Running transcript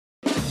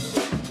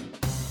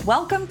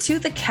Welcome to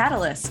The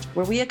Catalyst,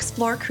 where we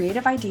explore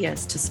creative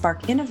ideas to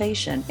spark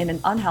innovation in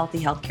an unhealthy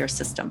healthcare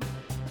system.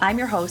 I'm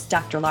your host,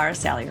 Dr. Laura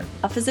Salyer,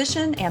 a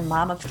physician and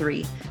mom of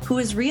three who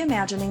is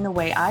reimagining the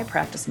way I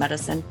practice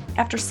medicine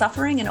after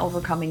suffering and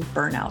overcoming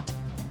burnout.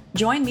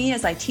 Join me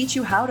as I teach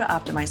you how to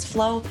optimize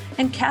flow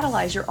and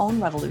catalyze your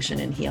own revolution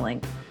in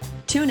healing.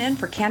 Tune in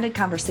for candid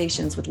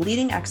conversations with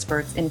leading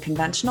experts in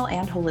conventional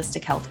and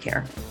holistic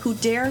healthcare who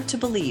dare to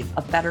believe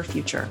a better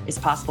future is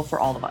possible for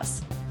all of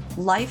us.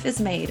 Life is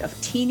made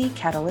of teeny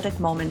catalytic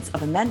moments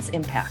of immense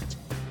impact.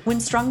 When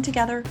strung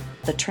together,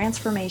 the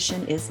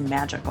transformation is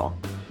magical.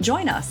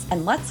 Join us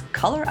and let's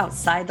color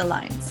outside the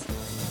lines.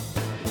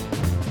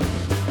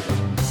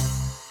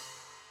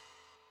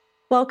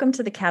 Welcome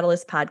to the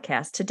Catalyst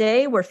podcast.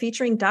 Today, we're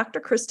featuring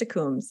Dr. Krista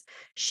Coombs.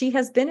 She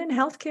has been in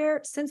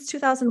healthcare since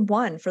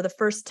 2001. For the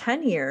first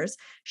 10 years,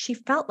 she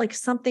felt like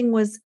something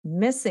was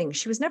missing.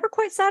 She was never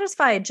quite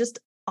satisfied, just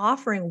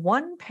offering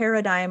one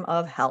paradigm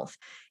of health.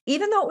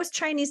 Even though it was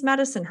Chinese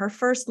medicine, her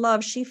first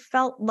love, she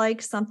felt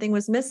like something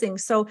was missing.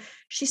 So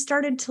she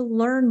started to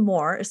learn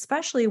more,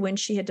 especially when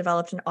she had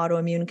developed an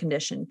autoimmune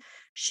condition.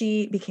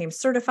 She became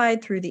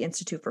certified through the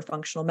Institute for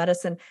Functional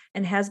Medicine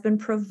and has been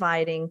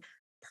providing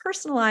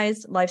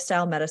personalized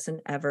lifestyle medicine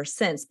ever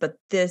since. But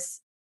this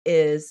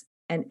is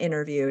an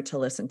interview to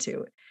listen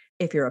to.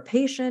 If you're a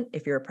patient,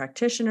 if you're a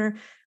practitioner,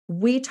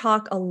 we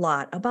talk a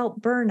lot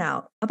about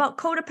burnout, about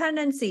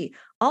codependency,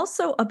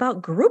 also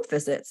about group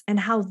visits and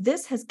how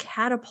this has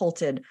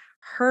catapulted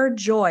her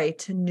joy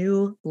to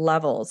new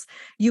levels.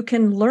 You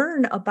can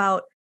learn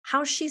about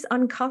how she's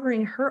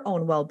uncovering her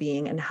own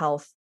well-being and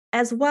health,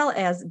 as well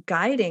as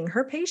guiding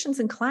her patients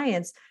and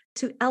clients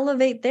to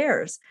elevate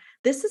theirs.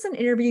 This is an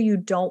interview you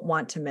don't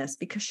want to miss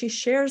because she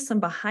shares some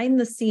behind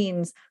the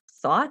scenes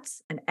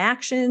thoughts and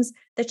actions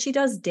that she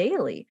does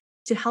daily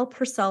to help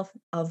herself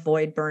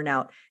avoid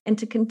burnout and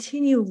to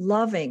continue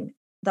loving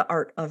the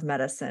art of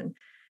medicine.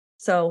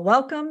 So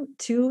welcome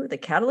to the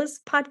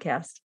Catalyst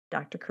podcast,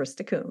 Dr.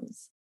 Krista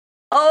Coombs.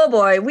 Oh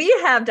boy, we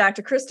have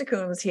Dr. Krista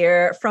Coombs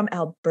here from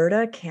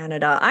Alberta,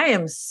 Canada. I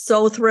am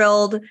so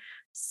thrilled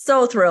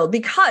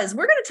because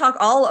we're going to talk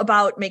all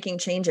about making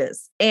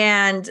changes.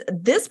 And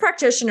this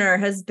practitioner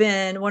has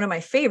been one of my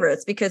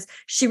favorites because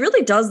she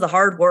really does the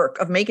hard work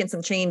of making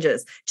some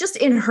changes just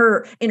in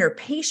her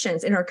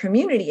patients, in her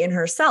community, in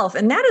herself.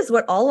 And that is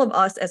what all of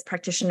us as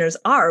practitioners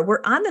are.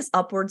 We're on this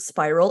upward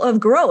spiral of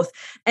growth.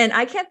 And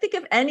I can't think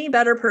of any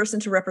better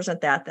person to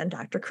represent that than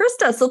Dr.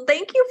 Krista. So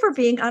thank you for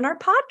being on our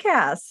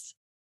podcast.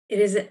 It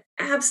is an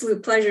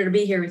absolute pleasure to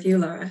be here with you,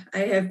 Laura. I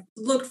have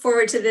looked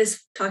forward to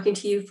this, talking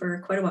to you for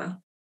quite a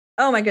while.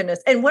 Oh my goodness.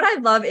 And what I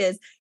love is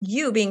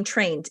you being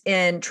trained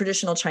in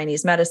traditional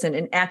Chinese medicine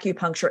and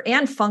acupuncture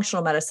and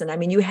functional medicine. I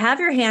mean, you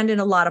have your hand in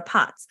a lot of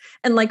pots.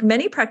 And like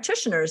many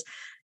practitioners,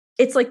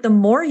 it's like the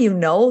more you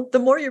know, the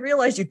more you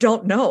realize you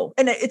don't know.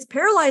 And it's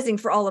paralyzing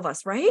for all of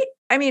us, right?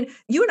 I mean,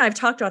 you and I have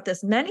talked about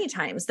this many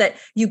times that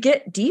you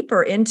get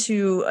deeper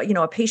into,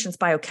 a patient's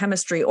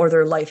biochemistry or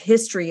their life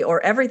history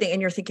or everything.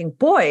 And you're thinking,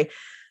 boy,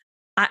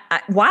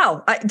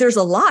 wow, there's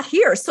a lot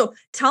here. So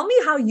tell me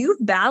how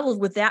you've battled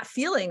with that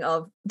feeling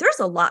of there's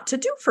a lot to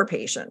do for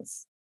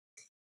patients.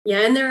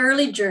 Yeah, in their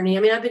early journey.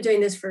 I mean, I've been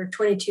doing this for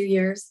 22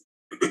 years,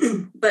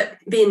 but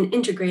being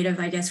integrative,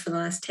 I guess, for the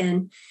last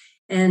 10.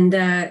 And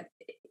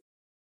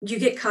you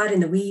get caught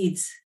in the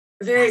weeds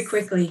very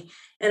quickly.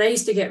 And I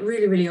used to get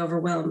really, really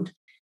overwhelmed.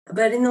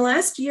 But in the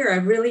last year,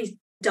 I've really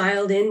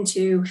dialed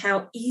into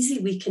how easy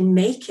we can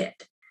make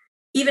it.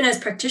 Even as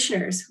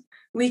practitioners,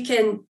 we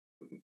can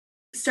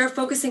start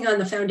focusing on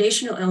the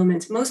foundational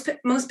elements.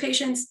 Most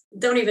patients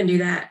don't even do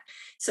that.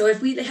 So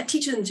if we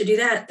teach them to do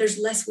that, there's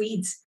less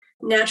weeds.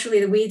 Naturally,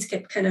 the weeds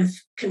get kind of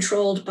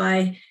controlled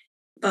by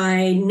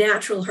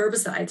natural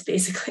herbicides,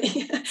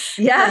 basically.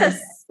 Yes.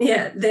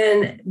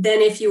 Then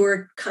if you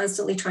were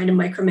constantly trying to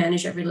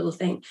micromanage every little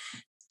thing.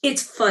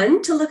 It's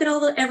fun to look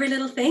at every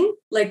little thing.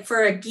 Like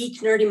for a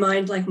geek, nerdy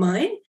mind like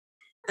mine,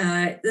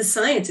 the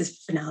science is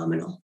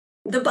phenomenal.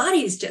 The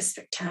body is just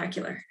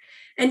spectacular.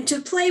 And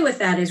to play with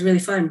that is really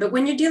fun. But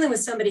when you're dealing with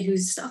somebody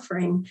who's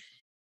suffering,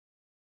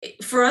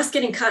 for us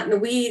getting caught in the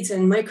weeds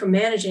and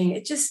micromanaging,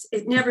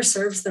 it never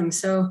serves them.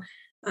 So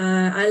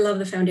I love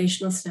the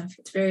foundational stuff.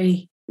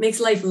 Makes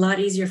life a lot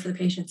easier for the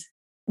patients.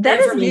 That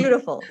is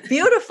beautiful,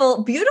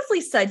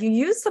 beautifully said. You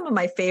use some of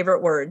my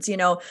favorite words,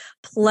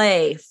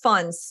 play,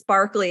 fun,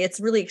 sparkly.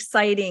 It's really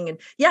exciting. And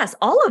yes,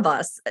 all of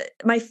us,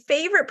 my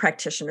favorite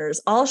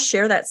practitioners all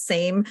share that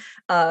same,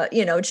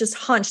 just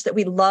hunch that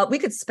we love. We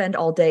could spend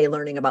all day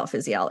learning about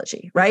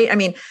physiology, right? I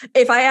mean,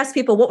 if I ask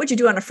people, what would you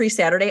do on a free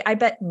Saturday? I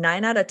bet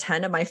 9 out of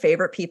 10 of my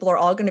favorite people are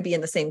all going to be in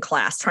the same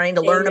class trying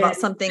to learn about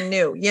something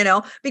new,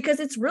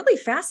 because it's really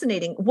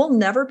fascinating. We'll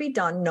never be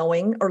done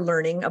knowing or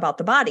learning about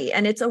the body.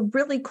 And it's a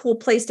really cool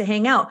place to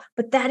hang out.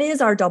 But that is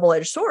our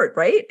double-edged sword,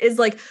 right? Is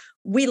like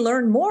we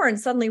learn more and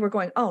suddenly we're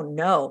going, oh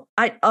no,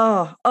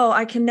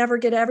 I can never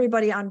get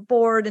everybody on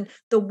board. And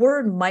the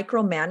word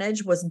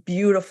micromanage was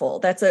beautiful.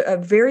 That's a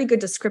very good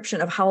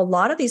description of how a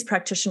lot of these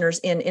practitioners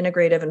in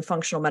integrative and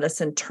functional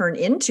medicine turn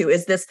into,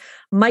 is this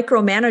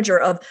micromanager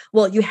of,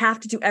 well, you have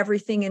to do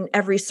everything in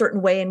every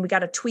certain way and we got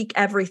to tweak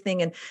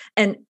everything.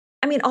 And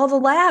I mean, all the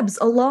labs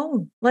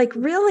alone, like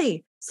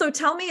really. So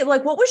tell me,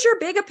 like, what was your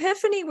big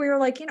epiphany where you're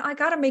like, I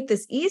got to make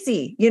this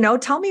easy,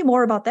 tell me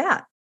more about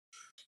that.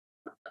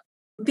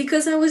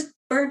 Because I was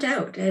burnt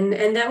out.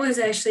 And that was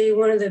actually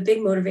one of the big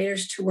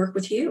motivators to work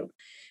with you.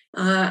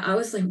 I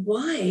was like,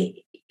 why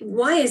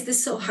is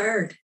this so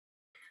hard?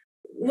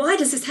 Why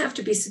does this have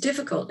to be so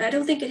difficult? I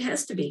don't think it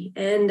has to be.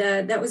 And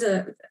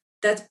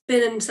that's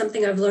been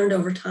something I've learned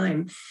over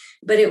time.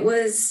 But it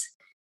was,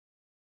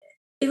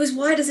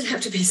 why does it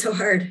have to be so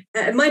hard?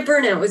 My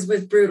burnout was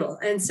brutal.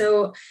 And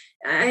so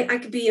I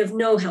could be of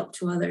no help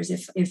to others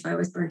if I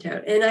was burnt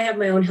out. And I have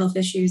my own health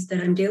issues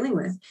that I'm dealing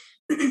with,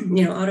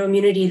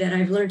 autoimmunity that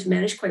I've learned to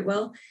manage quite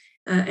well.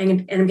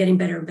 And I'm getting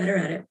better and better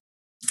at it.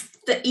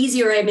 The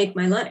easier I make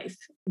my life,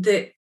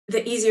 the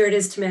easier it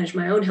is to manage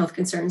my own health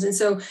concerns. And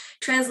so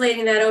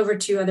translating that over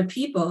to other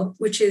people,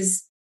 which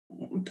is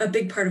a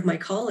big part of my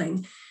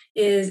calling,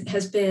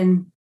 has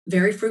been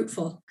very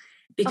fruitful,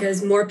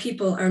 because more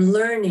people are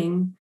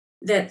learning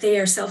that they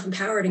are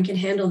self-empowered and can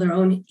handle their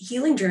own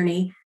healing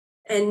journey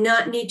and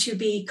not need to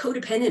be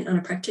codependent on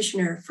a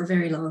practitioner for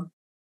very long.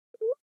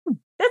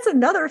 That's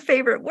another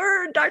favorite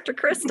word, Dr.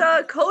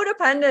 Krista,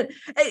 codependent.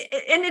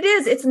 And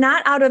it's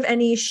not out of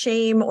any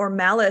shame or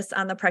malice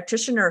on the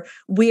practitioner.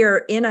 We're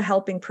in a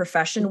helping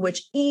profession,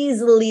 which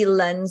easily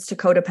lends to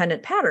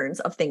codependent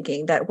patterns of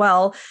thinking that,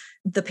 well,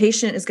 the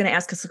patient is going to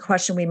ask us a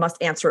question. We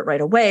must answer it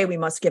right away. We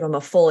must give them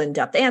a full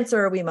in-depth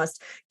answer. We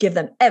must give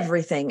them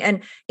everything.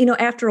 And,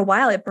 after a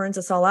while, it burns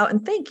us all out.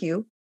 And thank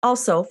you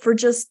also for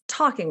just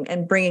talking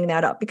and bringing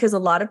that up, because a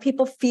lot of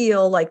people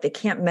feel like they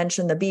can't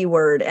mention the B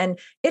word. And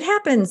it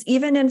happens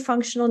even in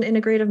functional and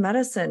integrative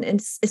medicine,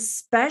 and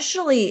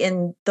especially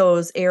in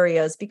those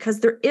areas, because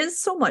there is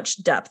so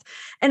much depth.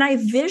 And I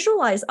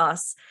visualize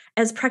us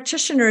as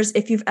practitioners,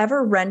 if you've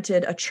ever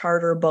rented a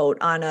charter boat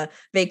on a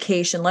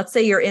vacation, let's say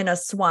you're in a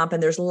swamp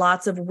and there's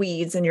lots of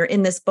weeds and you're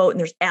in this boat and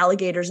there's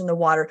alligators in the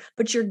water,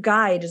 but your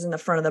guide is in the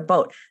front of the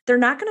boat. They're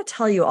not going to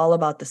tell you all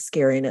about the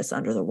scariness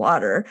under the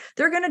water.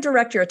 They're going to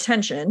direct your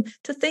attention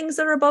to things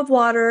that are above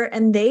water,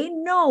 and they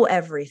know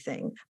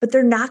everything, but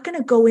they're not going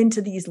to go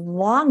into these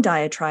long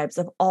diatribes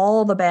of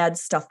all the bad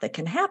stuff that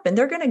can happen.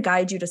 They're going to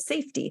guide you to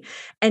safety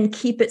and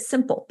keep it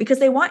simple, because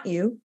they want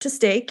you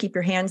to keep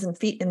your hands and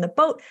feet in the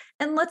boat,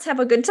 and let's have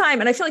a good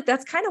time. And I feel like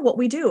that's kind of what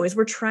we do, is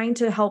we're trying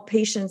to help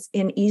patients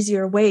in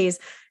easier ways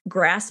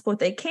grasp what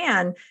they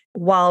can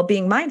while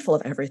being mindful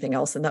of everything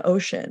else in the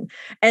ocean.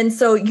 And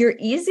so your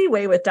easy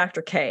way with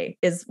Dr. K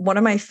is one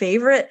of my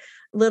favorite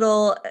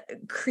little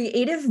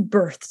creative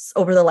births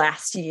over the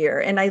last year.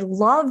 And I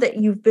love that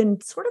you've been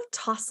sort of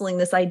tossing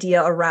this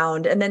idea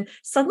around, and then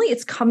suddenly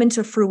it's come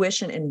into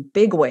fruition in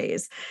big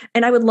ways.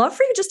 And I would love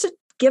for you just to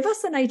give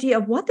us an idea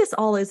of what this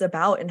all is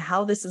about and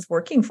how this is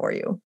working for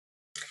you.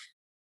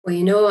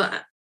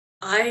 Well,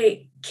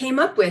 I came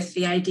up with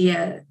the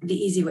idea, the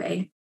easy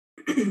way,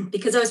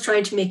 because I was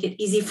trying to make it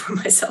easy for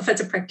myself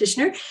as a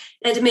practitioner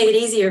and to make it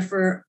easier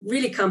for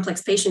really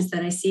complex patients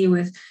that I see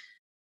with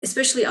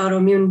especially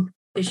autoimmune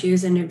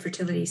issues and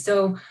infertility.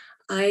 So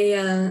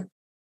I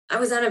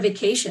was on a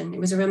vacation. It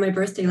was around my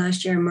birthday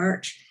last year in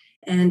March,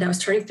 and I was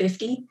turning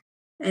 50,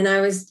 and I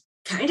was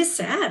kind of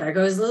sad. I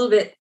was a little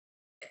bit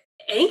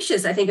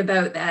anxious, I think,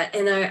 about that.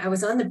 And I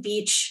was on the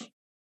beach.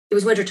 It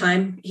was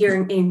wintertime here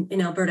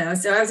in Alberta.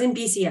 So I was in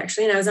BC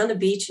actually, and I was on the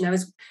beach, and I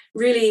was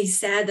really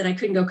sad that I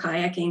couldn't go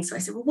kayaking. So I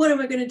said, well, what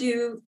am I going to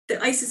do?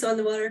 The ice is on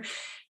the water.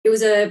 It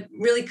was a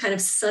really kind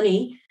of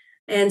sunny.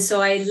 And so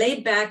I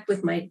laid back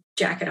with my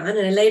jacket on,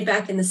 and I laid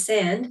back in the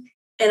sand,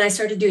 and I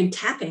started doing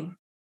tapping,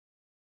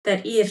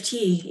 that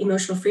EFT,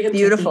 emotional freedom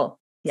Beautiful. technique.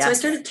 Yes. So I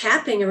started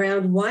tapping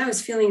around why I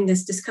was feeling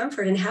this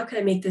discomfort and how could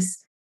I make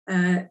this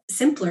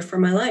simpler for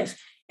my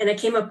life. And I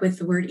came up with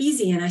the word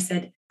easy, and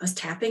I was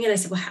tapping, and I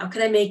said, well, how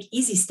can I make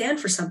easy stand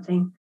for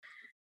something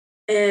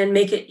and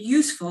make it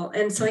useful?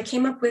 And so I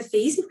came up with the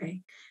easy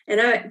way.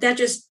 And I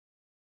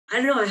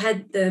don't know, I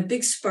had the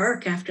big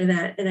spark after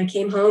that. And I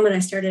came home and I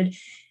started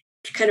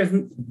kind of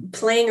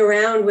playing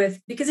around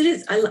with, because it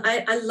is,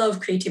 I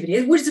love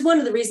creativity, which is one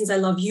of the reasons I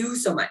love you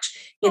so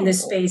much in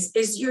this space,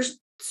 is you're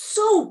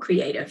so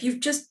creative. You've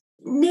just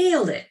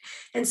nailed it.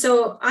 And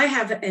so I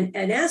have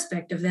an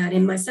aspect of that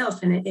in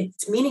myself, and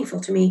it's meaningful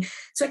to me.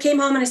 So I came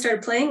home and I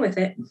started playing with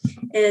it,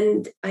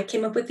 and I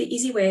came up with the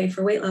easy way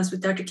for weight loss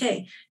with Dr.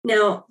 K.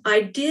 Now,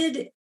 I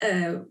did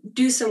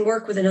do some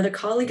work with another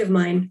colleague of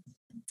mine,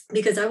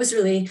 because I was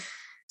really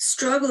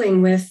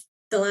struggling with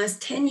the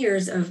last 10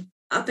 years of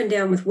up and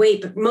down with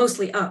weight, but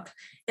mostly up.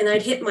 And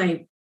I'd hit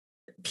my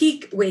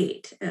peak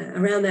weight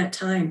around that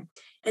time.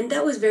 And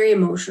that was very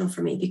emotional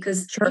for me,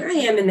 because Here I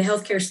am in the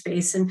healthcare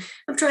space, and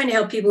I'm trying to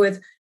help people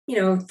with,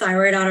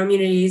 thyroid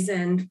autoimmunities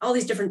and all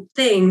these different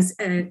things,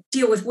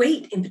 deal with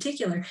weight in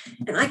particular.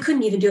 And I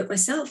couldn't even do it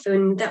myself.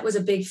 And that was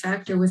a big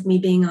factor with me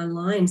being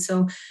online.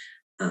 So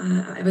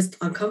I was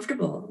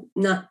uncomfortable,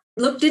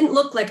 didn't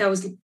look like I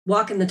was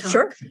walking the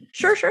talk.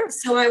 Sure.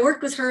 So I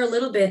worked with her a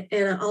little bit,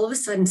 and all of a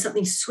sudden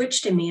something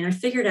switched in me, and I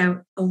figured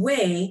out a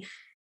way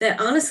that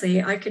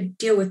honestly I could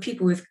deal with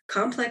people with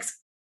complex,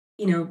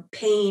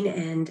 pain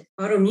and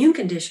autoimmune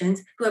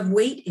conditions who have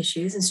weight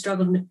issues and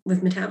struggled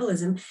with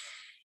metabolism,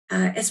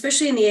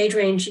 especially in the age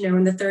range,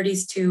 in the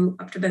 30s to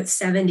up to about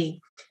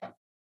 70.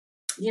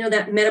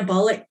 That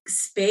metabolic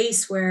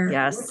space where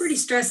we're pretty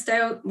stressed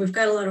out. We've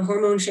got a lot of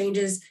hormone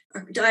changes.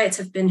 Our diets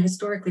have been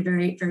historically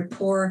very, very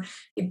poor,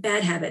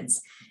 bad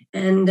habits,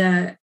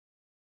 and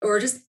or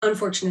just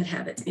unfortunate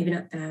habits, maybe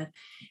not bad.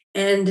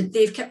 And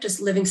they've kept us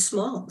living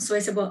small. So I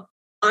said, well,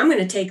 I'm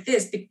going to take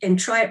this and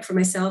try it for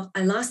myself.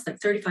 I lost like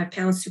 35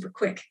 pounds super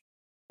quick.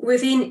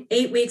 Within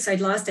 8 weeks, I'd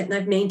lost it, and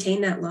I've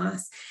maintained that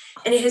loss.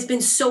 And it has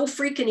been so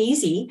freaking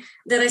easy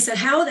that I said,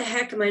 how the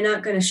heck am I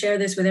not going to share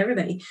this with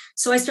everybody?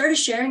 So I started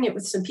sharing it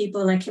with some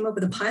people, and I came up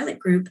with a pilot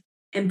group,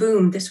 and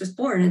boom, this was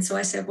born. And so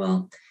I said,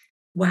 well,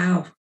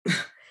 wow,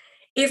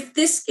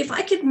 if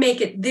I could make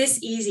it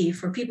this easy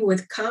for people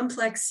with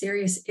complex,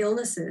 serious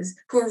illnesses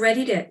who are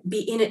ready to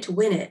be in it to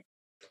win it,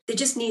 they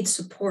just need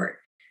support,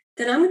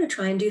 then I'm going to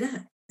try and do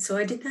that. So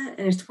I did that,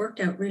 and it's worked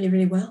out really,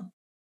 really well.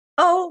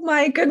 Oh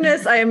my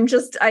goodness. I am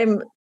just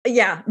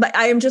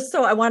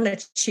so, I want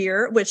to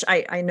cheer, which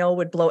I know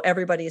would blow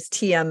everybody's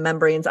TM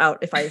membranes out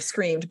if I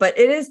screamed, but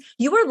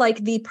you are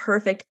like the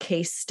perfect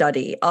case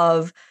study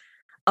of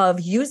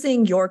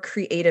using your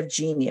creative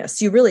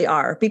genius. You really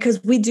are,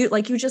 because we do,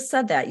 like you just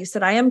said that. You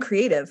said, I am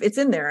creative. It's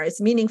in there. It's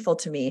meaningful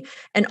to me.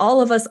 And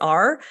all of us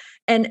are.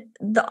 And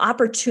the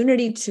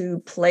opportunity to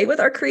play with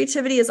our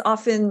creativity is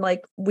often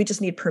like, we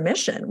just need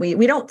permission.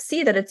 We don't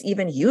see that it's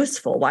even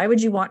useful. Why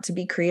would you want to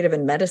be creative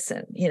in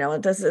medicine?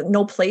 It does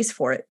no place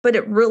for it, but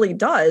it really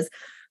does,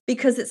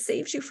 because it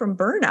saves you from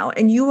burnout.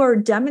 And you are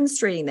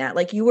demonstrating that.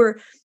 Like you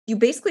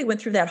basically went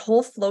through that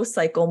whole flow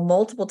cycle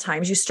multiple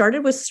times. You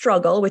started with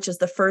struggle, which is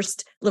the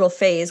first little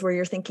phase where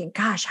you're thinking,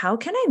 gosh, how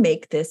can I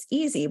make this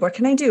easy? What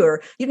can I do?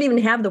 Or you didn't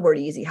even have the word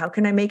easy. How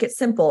can I make it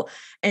simple?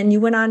 And you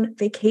went on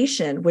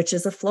vacation, which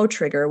is a flow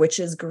trigger, which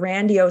is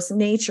grandiose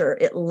nature.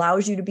 It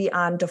allows you to be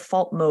on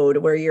default mode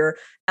where your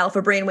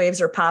alpha brain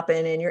waves are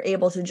popping and you're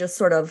able to just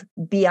sort of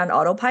be on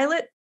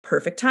autopilot.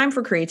 Perfect time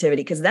for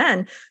creativity, because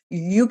then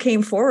you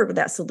came forward with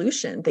that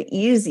solution, the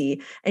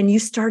easy, and you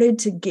started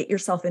to get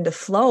yourself into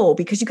flow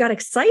because you got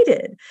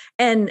excited.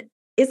 And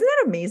isn't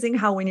that amazing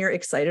how when you're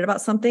excited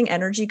about something,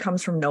 energy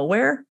comes from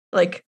nowhere?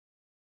 Like,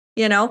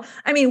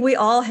 I mean, we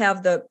all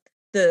have the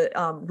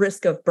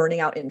risk of burning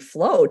out in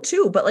flow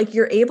too, but like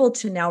you're able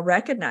to now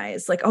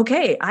recognize like,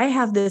 okay, I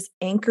have this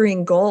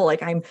anchoring goal.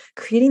 Like I'm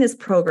creating this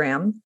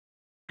program.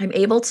 I'm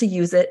able to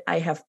use it. I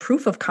have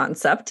proof of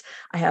concept.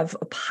 I have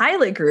a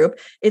pilot group.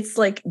 It's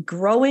like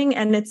growing,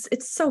 and it's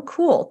so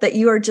cool that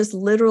you are just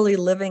literally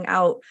living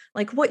out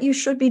like what you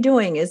should be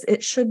doing. Is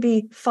it should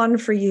be fun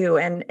for you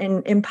and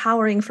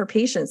empowering for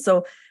patients.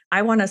 So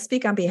I want to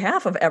speak on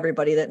behalf of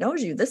everybody that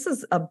knows you. This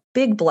is a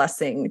big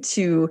blessing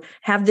to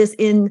have this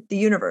in the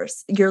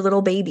universe, your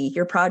little baby,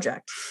 your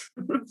project.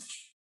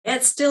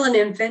 It's still an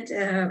infant,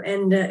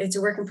 and it's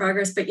a work in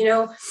progress. But,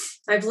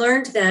 I've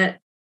learned that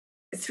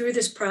through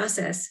this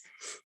process,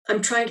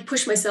 I'm trying to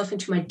push myself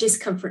into my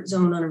discomfort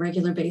zone on a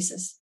regular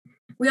basis.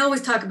 We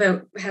always talk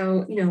about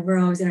how, we're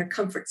always in our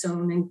comfort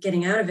zone and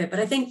getting out of it. But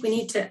I think we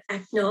need to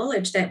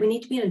acknowledge that we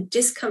need to be in a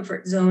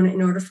discomfort zone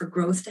in order for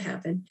growth to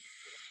happen.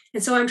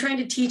 And so I'm trying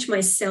to teach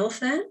myself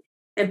that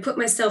and put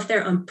myself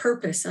there on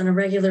purpose on a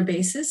regular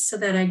basis so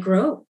that I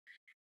grow.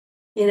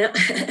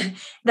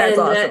 That's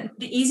awesome.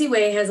 The easy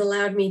way has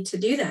allowed me to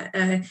do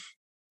that.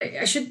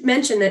 I should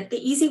mention that the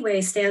easy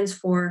way stands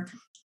for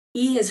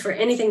E is for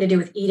anything to do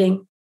with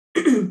eating,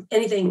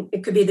 anything.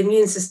 It could be the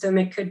immune system.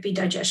 It could be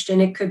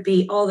digestion. It could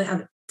be all the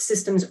how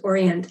systems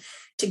orient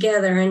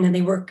together and then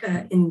they work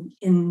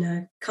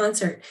in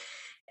concert.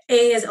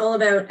 A is all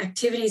about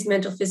activities,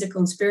 mental, physical,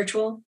 and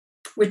spiritual,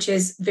 which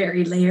is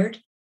very layered.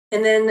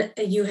 And then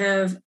you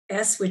have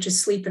S, which is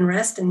sleep and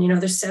rest. And,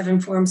 there's 7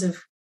 forms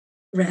of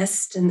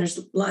rest, and there's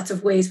lots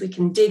of ways we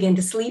can dig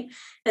into sleep.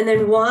 And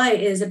then Y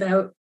is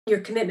about your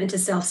commitment to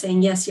self,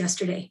 saying yes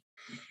yesterday.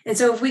 And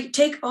so if we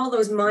take all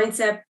those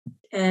mindset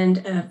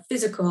and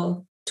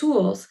physical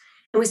tools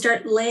and we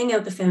start laying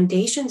out the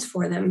foundations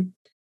for them,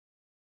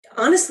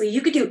 honestly,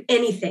 you could do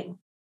anything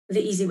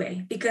the easy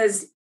way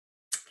because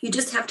you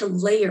just have to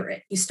layer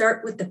it. You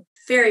start with the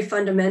very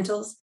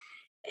fundamentals,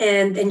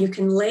 and then you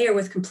can layer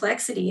with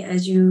complexity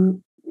as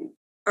you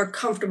are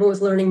comfortable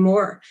with learning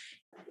more.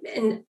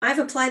 And I've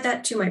applied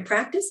that to my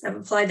practice. I've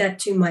applied that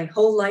to my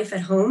whole life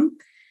at home.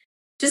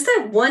 Just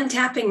that one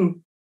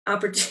tapping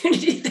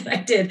opportunity that I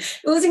did,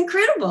 it was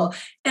incredible.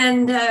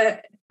 And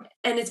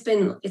it's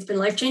been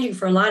life-changing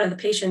for a lot of the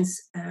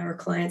patients or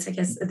clients, I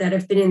guess, that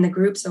have been in the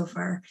group so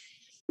far.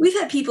 We've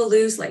had people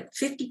lose like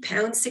 50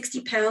 pounds,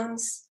 60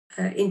 pounds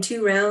in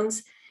 2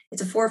 rounds.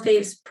 It's a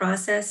 4-phase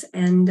process.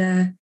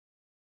 And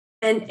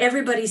And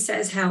everybody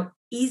says how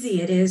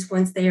easy it is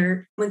once they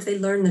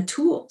learn the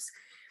tools.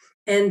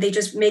 And they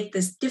just make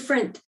this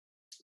different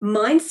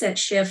mindset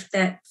shift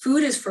that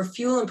food is for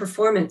fuel and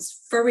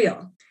performance for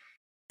real.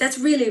 That's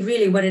really,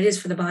 really what it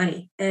is for the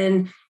body.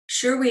 And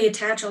sure, we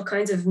attach all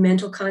kinds of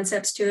mental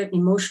concepts to it,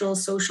 emotional,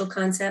 social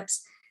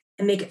concepts,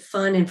 and make it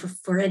fun and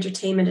for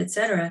entertainment,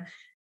 etc.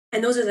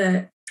 And those are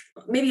the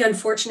maybe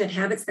unfortunate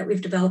habits that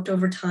we've developed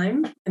over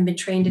time and been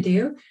trained to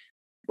do.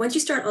 Once you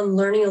start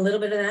unlearning a little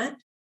bit of that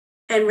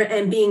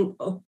and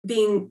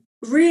being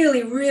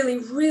really, really,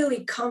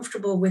 really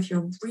comfortable with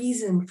your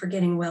reason for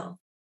getting well,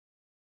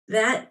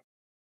 that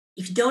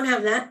if you don't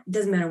have that, it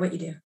doesn't matter what you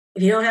do.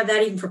 If you don't have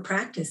that even for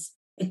practice,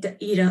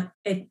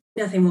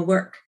 nothing will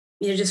work.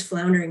 You're just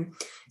floundering.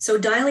 So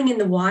dialing in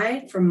the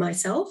why for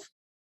myself,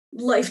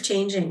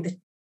 life-changing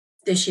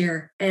this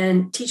year,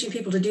 and teaching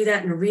people to do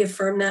that and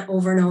reaffirm that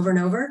over and over and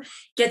over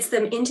gets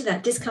them into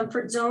that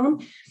discomfort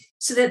zone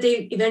so that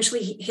they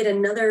eventually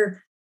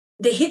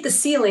they hit the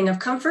ceiling of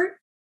comfort,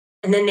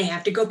 and then they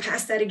have to go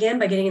past that again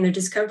by getting in their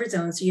discomfort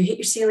zone. So you hit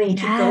your ceiling and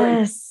keep going.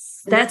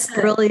 Yes, that's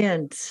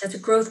brilliant. That's a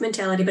growth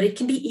mentality, but it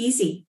can be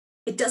easy.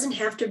 It doesn't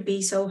have to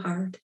be so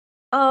hard.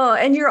 Oh,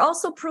 and you're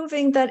also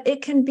proving that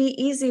it can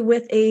be easy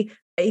with a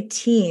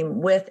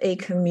team, with a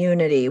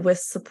community, with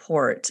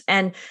support.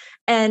 And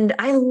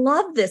I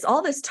love this,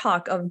 all this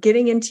talk of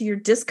getting into your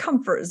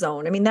discomfort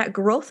zone. I mean, that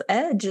growth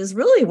edge is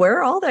really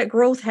where all that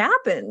growth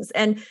happens.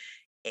 And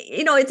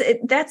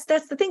that's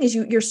the thing is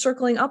you're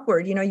circling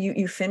upward.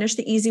 You finish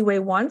the easy way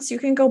once, you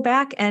can go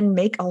back and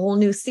make a whole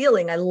new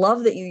ceiling. I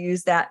love that you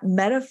use that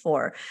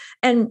metaphor.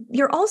 And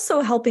you're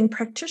also helping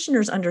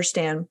practitioners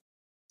understand.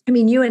 I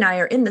mean, you and I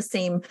are in the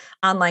same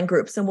online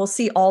groups, and we'll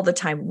see all the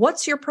time,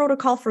 what's your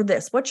protocol for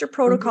this? What's your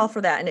protocol for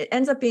that? And it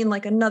ends up being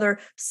like another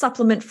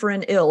supplement for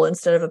an ill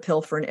instead of a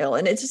pill for an ill.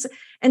 And it's just,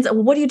 and so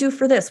what do you do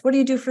for this? What do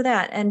you do for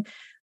that? And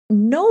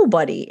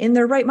nobody in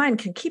their right mind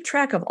can keep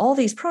track of all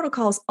these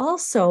protocols.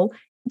 Also,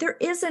 there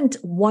isn't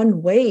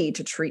one way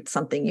to treat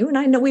something. You and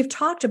I know we've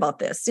talked about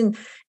this.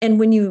 And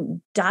when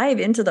you dive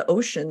into the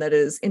ocean that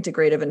is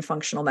integrative and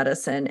functional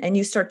medicine, and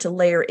you start to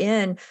layer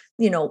in,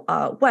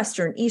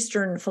 Western,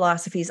 Eastern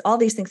philosophies, all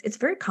these things, it's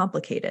very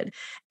complicated.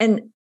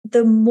 And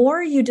the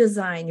more you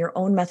design your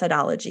own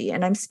methodology,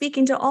 and I'm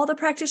speaking to all the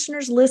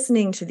practitioners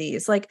listening to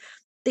these, like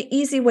the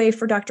easy way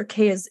for Dr.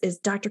 K is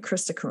Dr.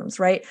 Krista Coombs,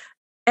 right?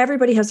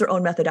 Everybody has their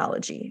own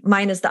methodology.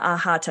 Mine is the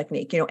AHA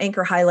technique,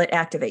 anchor, highlight,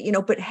 activate,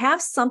 but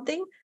have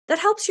something that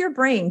helps your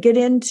brain get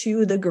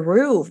into the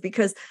groove,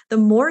 because the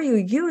more you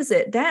use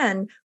it,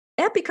 then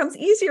it becomes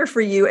easier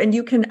for you, and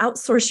you can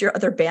outsource your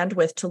other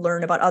bandwidth to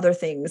learn about other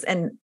things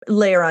and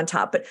layer on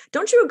top. But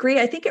don't you agree?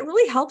 I think it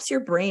really helps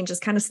your brain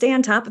just kind of stay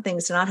on top of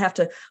things, to not have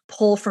to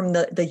pull from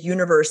the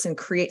universe and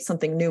create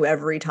something new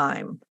every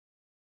time.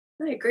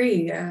 I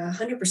agree,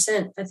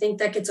 100%. I think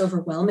that gets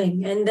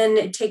overwhelming, and then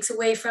it takes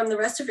away from the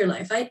rest of your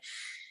life.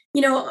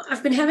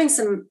 I've been having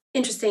some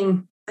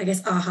interesting, I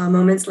guess, aha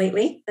moments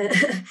lately,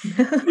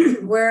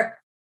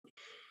 where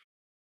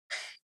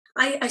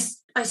I've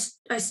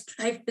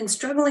been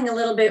struggling a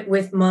little bit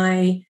with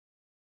my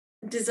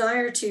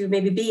desire to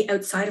maybe be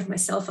outside of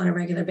myself on a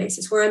regular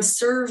basis, where I'm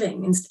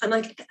serving,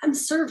 and I'm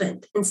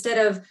servant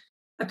instead of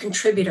a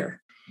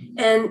contributor.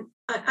 And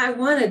I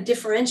want to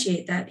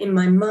differentiate that in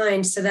my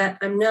mind so that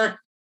I'm not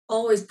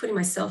always putting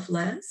myself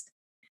last,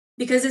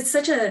 because it's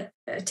such a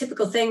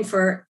typical thing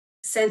for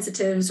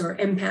sensitives or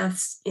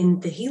empaths in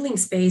the healing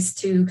space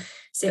to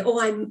say,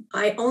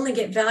 I only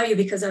get value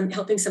because I'm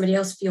helping somebody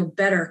else feel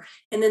better.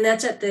 And then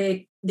that's at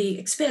the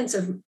expense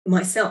of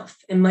myself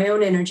and my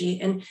own energy.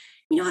 And,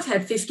 I've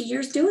had 50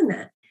 years doing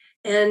that.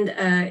 And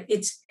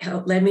it's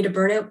led me to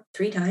burnout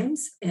 3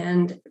 times,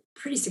 and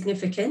pretty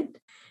significant.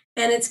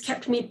 And it's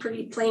kept me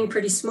playing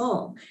pretty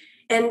small.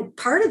 And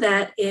part of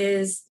that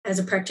is, as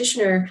a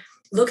practitioner,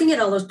 looking at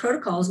all those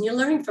protocols, and you're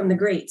learning from the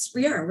greats.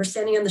 We're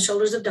standing on the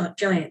shoulders of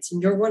giants,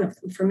 and you're one of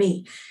them for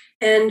me.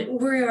 And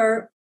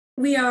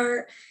we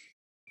are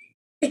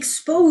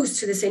exposed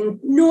to this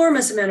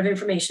enormous amount of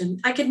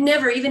information. I could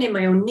never, even in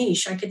my own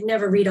niche, I could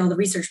never read all the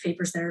research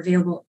papers that are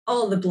available,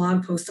 all the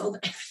blog posts,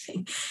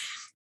 everything.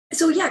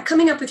 So yeah,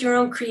 coming up with your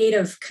own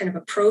creative kind of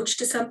approach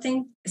to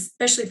something,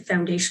 especially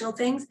foundational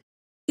things,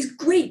 is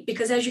great,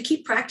 because as you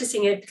keep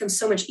practicing it becomes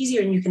so much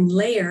easier, and you can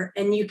layer,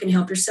 and you can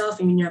help yourself,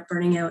 and you're not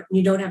burning out, and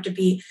you don't have to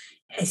be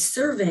a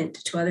servant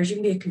to others. You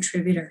can be a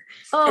contributor,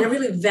 and a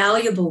really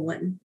valuable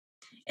one.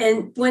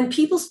 And when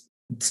people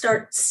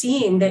start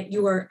seeing that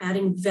you are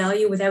adding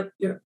value without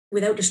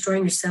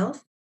destroying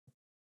yourself,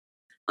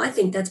 I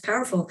think that's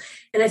powerful.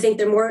 And I think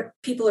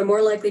people are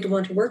more likely to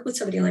want to work with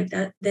somebody like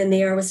that than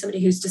they are with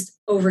somebody who's just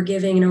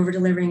over-giving and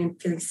over-delivering and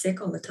feeling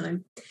sick all the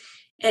time.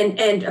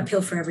 And a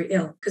pill for every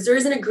ill, because there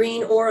isn't a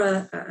green or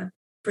a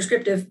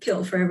prescriptive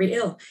pill for every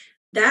ill.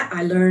 That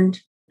I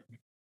learned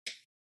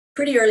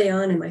pretty early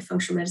on in my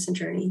functional medicine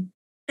journey.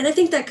 And I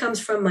think that comes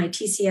from my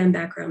TCM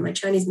background, my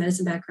Chinese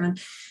medicine background.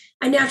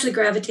 I naturally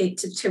gravitate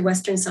to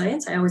Western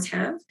science. I always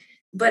have.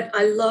 But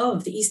I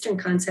love the Eastern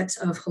concepts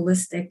of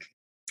holistic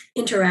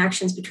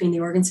interactions between the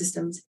organ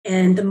systems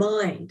and the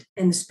mind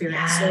and the spirit.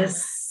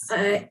 Yes.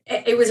 So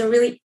it was a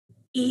really,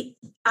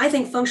 I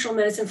think functional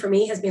medicine for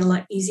me has been a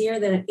lot easier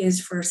than it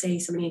is for, say,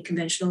 somebody in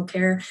conventional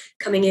care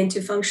coming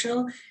into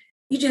functional.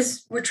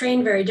 We're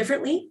trained very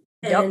differently.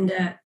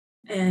 Yep.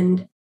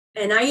 And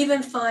I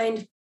even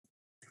find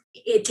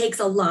it takes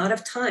a lot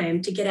of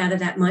time to get out of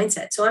that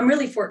mindset. So I'm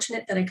really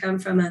fortunate that I come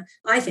from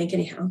I think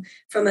anyhow,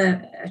 from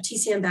a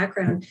TCM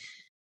background,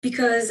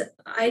 because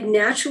I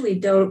naturally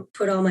don't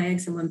put all my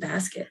eggs in one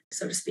basket,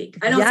 so to speak.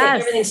 I don't say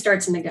everything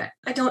starts in the gut.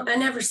 I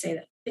never say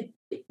that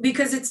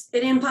because it's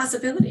an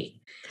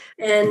impossibility.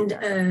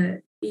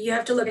 And you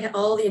have to look at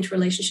all the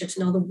interrelationships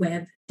and all the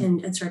web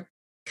and start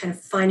kind of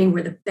finding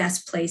where the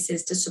best place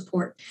is to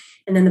support.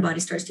 And then the body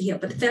starts to heal.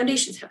 But the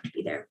foundations have to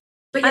be there.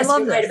 But yes,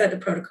 you're right about the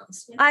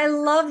protocols. Yeah. I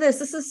love this.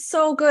 This is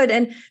so good.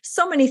 And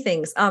so many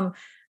things.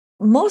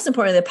 Most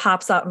importantly, that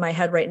pops out in my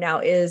head right now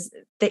is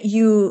that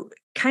you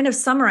kind of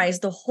summarize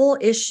the whole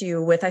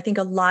issue with, I think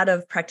a lot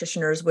of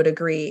practitioners would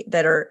agree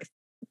that are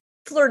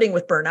flirting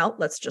with burnout,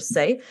 let's just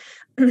say,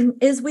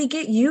 is we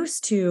get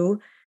used to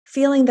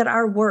feeling that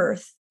our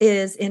worth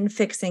is in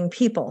fixing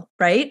people,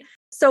 right?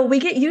 So we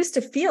get used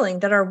to feeling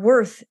that our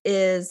worth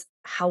is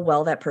how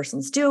well that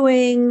person's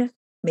doing,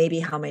 maybe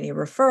how many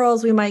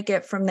referrals we might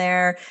get from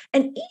there.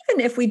 And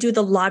even if we do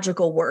the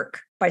logical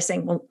work by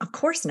saying, well, of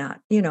course not,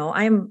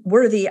 I'm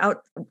worthy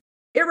out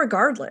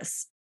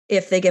irregardless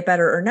if they get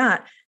better or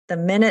not. The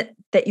minute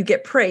that you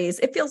get praise,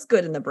 it feels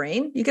good in the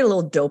brain. You get a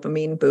little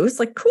dopamine boost,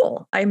 like,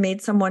 cool, I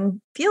made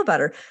someone feel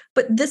better.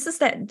 But this is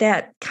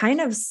that kind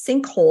of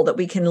sinkhole that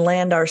we can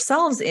land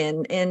ourselves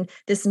in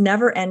this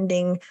never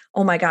ending,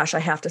 oh my gosh, I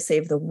have to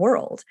save the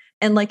world.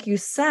 And like you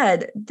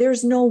said,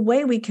 there's no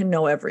way we can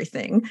know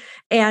everything.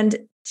 And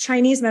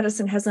Chinese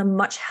medicine has a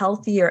much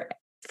healthier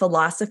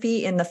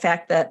philosophy in the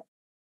fact that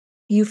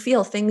you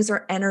feel things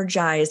are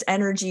energized,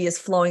 energy is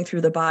flowing through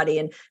the body,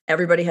 and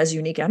everybody has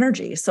unique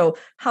energy. So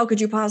how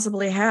could you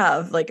possibly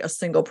have like a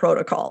single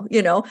protocol,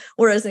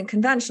 Whereas in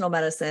conventional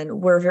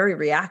medicine, we're very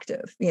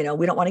reactive. We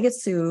don't want to get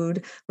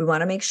sued. We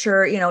want to make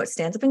sure, it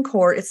stands up in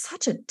court. It's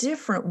such a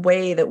different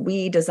way that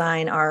we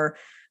design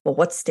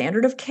what's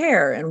standard of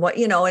care and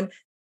and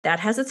that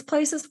has its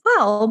place as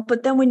well.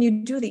 But then when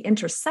you do the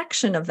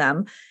intersection of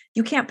them,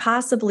 you can't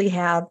possibly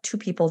have two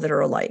people that are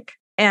alike.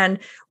 And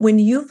when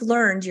you've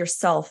learned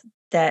yourself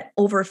that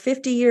over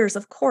 50 years,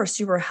 of course,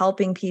 you were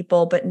helping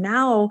people, but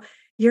now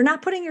you're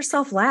not putting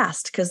yourself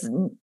last, because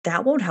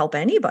that won't help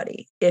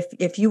anybody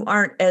if you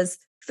aren't as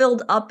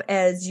filled up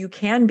as you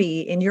can be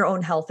in your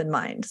own health and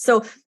mind.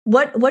 So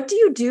what do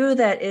you do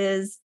that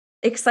is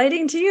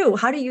exciting to you?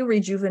 How do you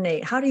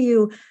rejuvenate? How do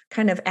you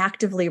kind of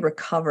actively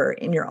recover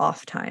in your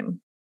off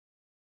time?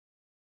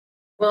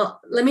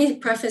 Well, let me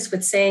preface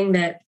with saying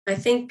that I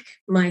think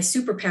my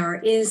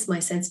superpower is my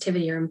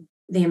sensitivity or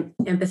the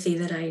empathy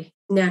that I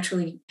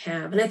naturally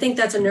have. And I think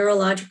that's a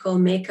neurological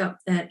makeup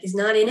that is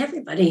not in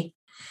everybody.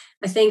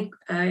 I think,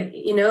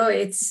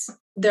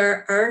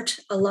 there aren't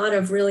a lot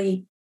of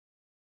really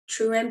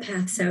true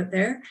empaths out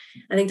there.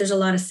 I think there's a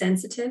lot of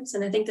sensitives,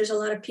 and I think there's a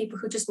lot of people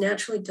who just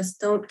naturally just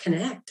don't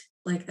connect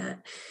like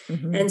that.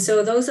 Mm-hmm. And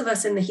so those of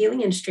us in the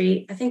healing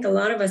industry, I think a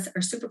lot of us,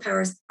 our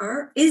superpowers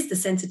is the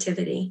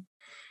sensitivity.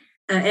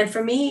 And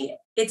for me,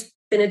 it's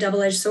been a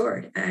double-edged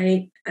sword.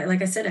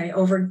 Like I said, I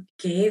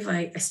overgave.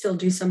 I still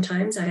do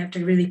sometimes. I have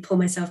to really pull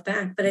myself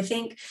back. But I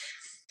think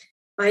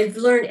I've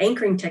learned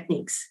anchoring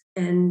techniques,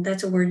 and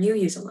that's a word you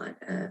use a lot.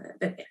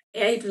 But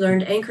I've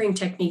learned anchoring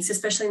techniques,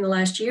 especially in the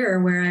last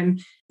year, where I'm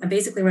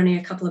basically running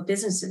a couple of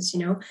businesses,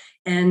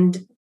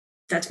 and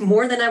that's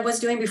more than I was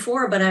doing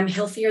before, but I'm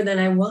healthier than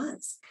I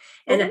was.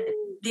 And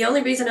the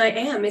only reason I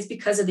am is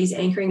because of these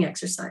anchoring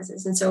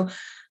exercises. And so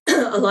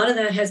a lot of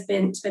that has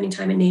been spending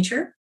time in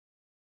nature.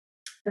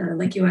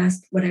 Like you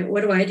asked, what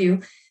do I do?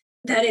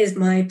 That is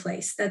my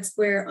place. That's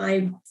where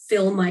I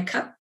fill my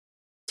cup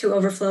to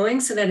overflowing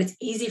so that it's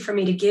easy for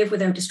me to give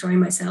without destroying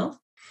myself.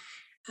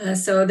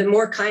 So the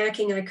more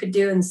kayaking I could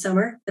do in the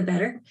summer, the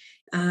better.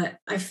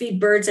 I feed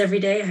birds every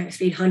day. I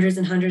feed hundreds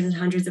and hundreds and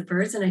hundreds of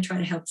birds, and I try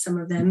to help some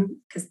of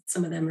them because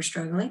some of them are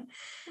struggling.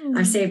 Mm-hmm.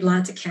 I've saved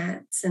lots of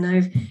cats,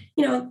 and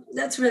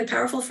that's really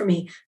powerful for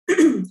me.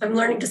 I'm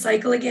learning to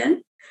cycle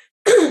again.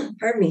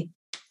 Pardon me.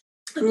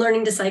 I'm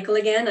learning to cycle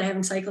again. I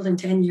haven't cycled in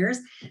 10 years.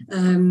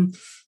 And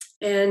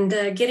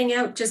getting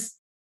out, just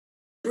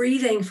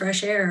breathing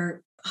fresh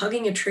air,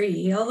 hugging a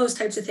tree, all those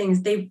types of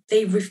things,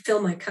 they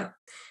refill my cup.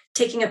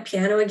 Taking up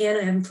piano again.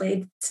 I haven't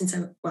played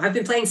I've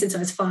been playing since I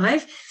was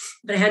 5,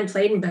 but I hadn't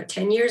played in about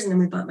 10 years. And then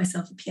we bought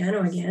myself a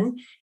piano again.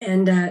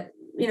 And,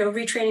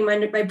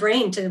 retraining my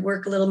brain to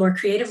work a little more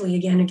creatively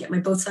again and get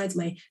both sides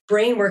of my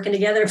brain working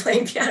together,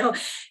 playing piano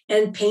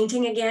and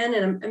painting again.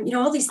 And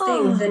all these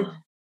things. And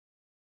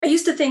I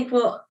used to think,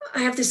 well, I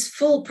have this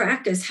full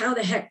practice. How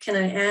the heck can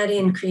I add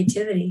in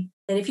creativity?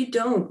 And if you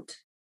don't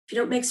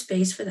make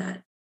space for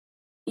that,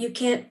 you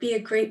can't be a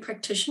great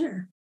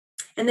practitioner.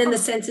 And then the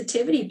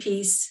sensitivity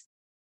piece,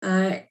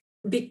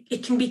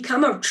 it can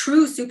become a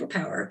true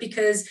superpower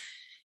because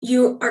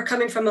you are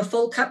coming from a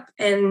full cup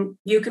and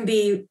you can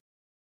be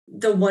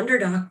the wonder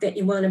doc that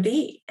you want to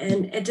be.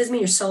 And it doesn't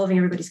mean you're solving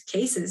everybody's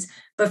cases,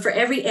 but for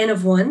every N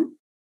of one,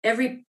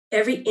 every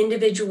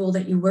individual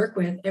that you work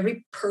with,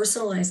 every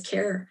personalized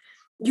care,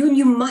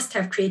 you must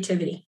have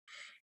creativity,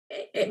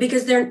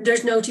 because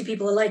there's no two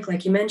people alike,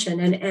 like you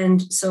mentioned.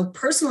 And so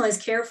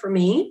personalized care for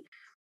me,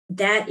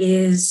 that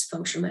is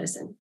functional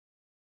medicine.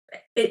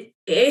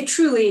 It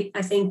truly,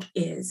 I think,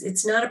 is.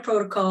 It's not a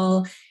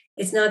protocol.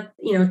 It's not,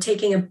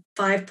 taking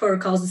 5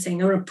 protocols and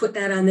saying, I'm going to put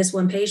that on this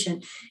one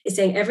patient. It's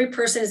saying every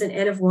person is an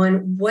N of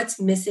one. What's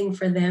missing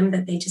for them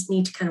that they just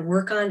need to kind of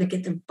work on to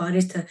get their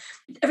bodies to,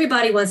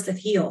 everybody wants to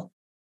heal.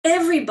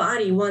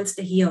 Everybody wants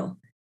to heal.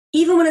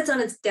 Even when it's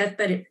on its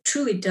deathbed, it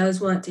truly does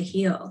want to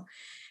heal.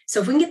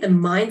 So if we can get the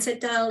mindset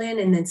dialed in,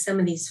 and then some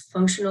of these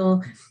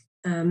functional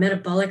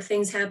metabolic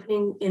things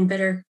happening in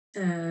better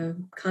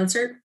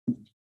concert,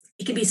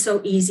 it can be so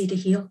easy to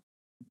heal.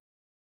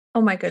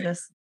 Oh my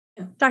goodness.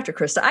 Yeah. Dr.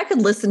 Krista, I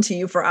could listen to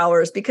you for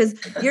hours because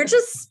you're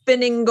just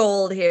spinning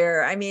gold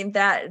here. I mean,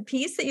 that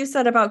piece that you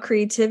said about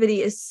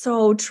creativity is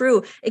so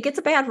true. It gets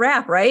a bad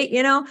rap, right?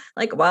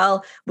 Like,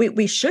 well,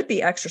 we should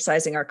be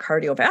exercising our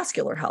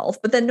cardiovascular health,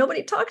 but then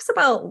nobody talks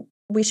about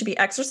we should be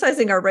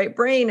exercising our right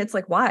brain. It's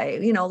like, why?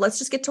 Let's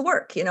just get to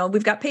work.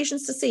 We've got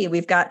patients to see,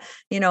 we've got,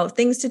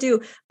 things to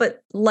do.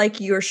 But like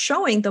you're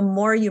showing, the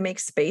more you make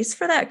space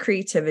for that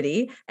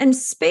creativity, and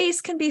space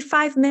can be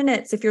 5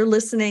 minutes. If you're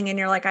listening and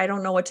you're like, I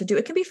don't know what to do,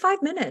 it can be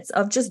 5 minutes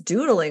of just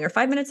doodling, or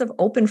 5 minutes of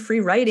open free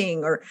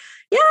writing, or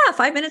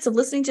 5 minutes of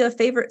listening to a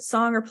favorite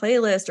song or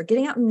playlist, or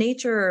getting out in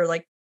nature,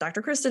 like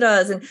Dr. Krista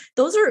does. And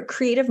those are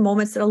creative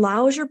moments that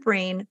allows your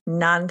brain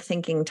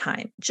non-thinking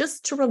time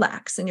just to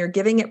relax, and you're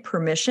giving it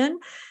permission.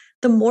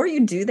 The more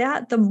you do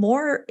that, the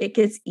more it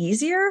gets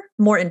easier,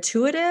 more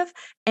intuitive,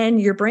 and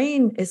your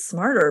brain is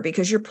smarter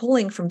because you're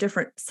pulling from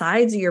different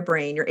sides of your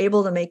brain. You're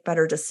able to make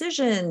better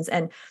decisions,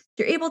 and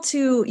you're able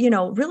to,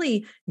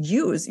 really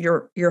use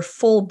your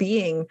full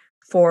being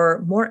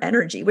for more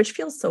energy, which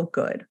feels so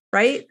good,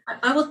 right?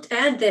 I will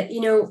add that,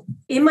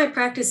 in my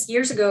practice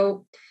years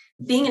ago,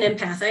 being an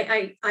empath,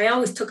 I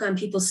always took on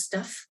people's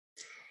stuff,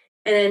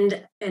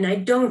 and I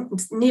don't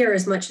near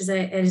as much as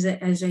I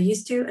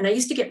used to. And I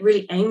used to get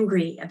really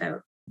angry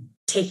about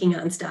taking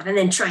on stuff and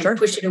then trying to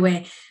push it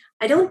away.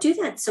 I don't do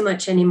that so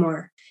much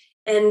anymore.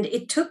 And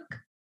it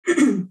took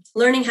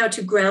learning how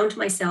to ground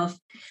myself.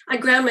 I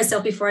ground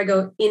myself before I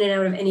go in and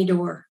out of any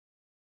door.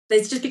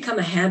 It's just become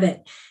a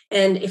habit.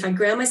 And if I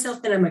ground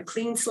myself, then I'm a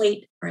clean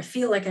slate, or I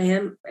feel like I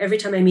am every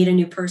time I meet a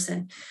new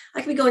person.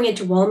 I could be going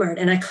into Walmart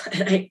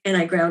and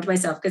I ground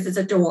myself because it's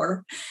a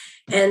door.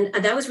 And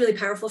that was really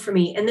powerful for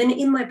me. And then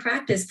in my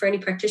practice, for any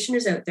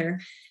practitioners out there,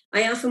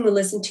 I often will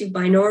listen to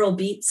binaural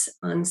beats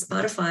on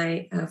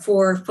Spotify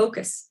for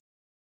focus.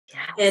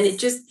 Yes. And it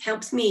just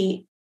helps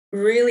me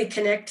really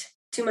connect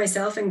to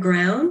myself and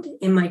ground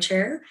in my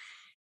chair.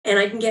 And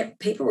I can get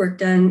paperwork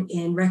done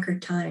in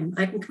record time.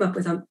 I can come up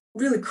with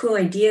really cool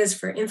ideas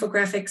for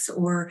infographics,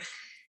 or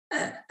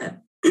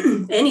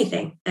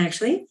anything,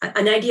 actually,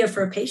 an idea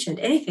for a patient,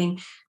 anything,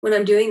 when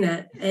I'm doing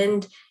that.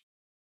 And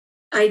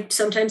I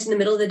sometimes in the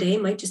middle of the day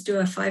might just do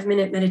a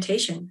 5-minute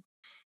meditation,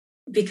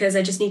 because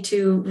I just need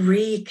to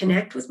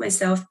reconnect with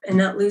myself and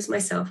not lose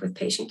myself with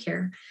patient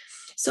care.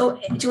 So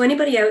to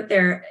anybody out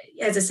there,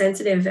 as a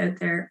sensitive out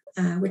there,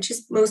 which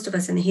is most of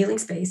us in the healing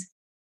space,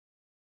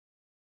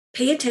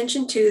 pay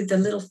attention to the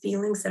little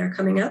feelings that are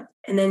coming up,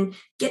 and then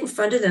get in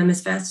front of them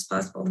as fast as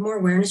possible. The more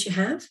awareness you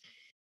have,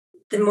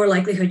 the more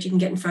likelihood you can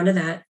get in front of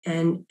that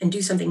and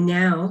do something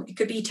now. It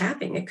could be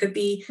tapping. It could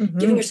be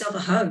giving yourself a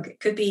hug. It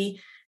could be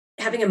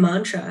having a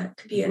mantra.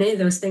 It could be any of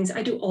those things.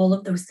 I do all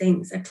of those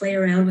things. I play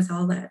around with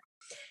all that.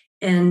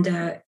 And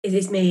it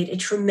has made a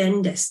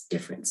tremendous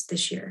difference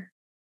this year.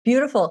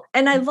 Beautiful.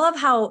 And I love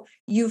how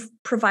you've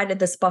provided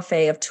this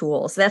buffet of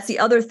tools. That's the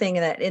other thing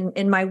that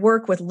in my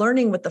work with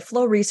learning with the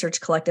Flow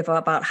Research Collective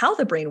about how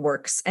the brain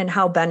works and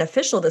how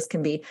beneficial this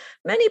can be,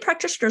 many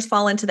practitioners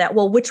fall into that.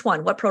 Well, which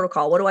one? What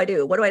protocol? What do I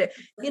do? What do I do?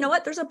 You know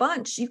what? There's a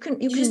bunch. You can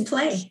just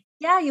play.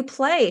 Yeah, you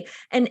play,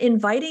 and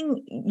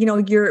inviting,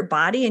 your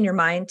body and your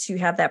mind to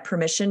have that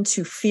permission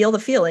to feel the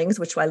feelings,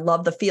 which I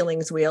love the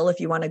feelings wheel.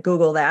 If you want to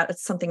Google that,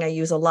 it's something I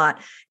use a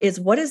lot, is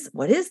what is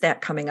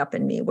that coming up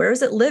in me? Where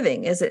is it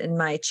living? Is it in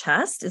my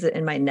chest? Is it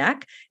in my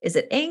neck? Is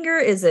it anger?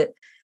 Is it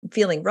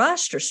feeling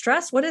rushed or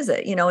stressed? What is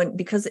it? And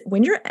because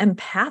when you're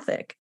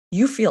empathic,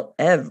 you feel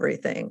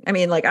everything. I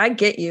mean, like, I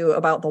get you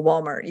about the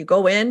Walmart. You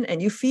go in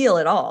and you feel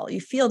it all.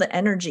 You feel the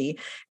energy.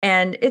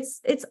 And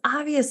it's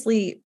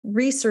obviously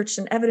researched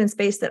and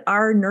evidence-based that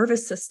our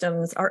nervous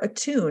systems are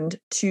attuned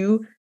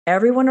to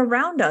everyone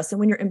around us. And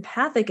when you're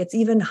empathic, it's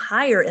even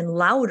higher and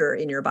louder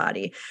in your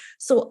body.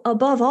 So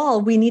above all,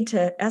 we need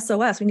to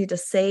SOS. We need to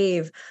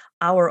save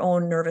our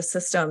own nervous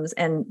systems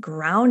and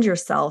ground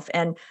yourself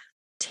and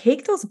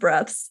take those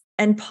breaths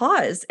and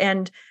pause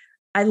and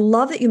I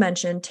love that you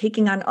mentioned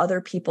taking on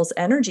other people's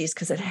energies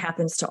because it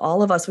happens to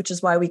all of us, which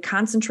is why we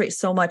concentrate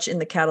so much in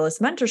the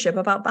Catalyst mentorship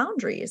about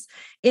boundaries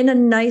in a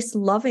nice,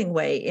 loving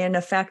way, in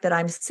a fact that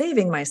I'm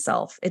saving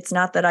myself. It's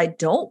not that I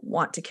don't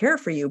want to care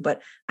for you,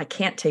 but I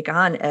can't take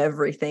on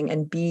everything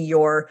and be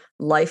your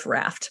life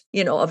raft,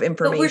 of But we're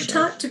information.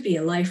 taught to be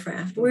a life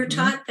raft. We're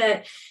taught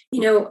that,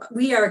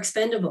 we are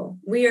expendable.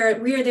 We are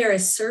there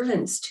as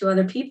servants to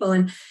other people.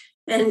 And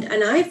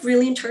I've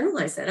really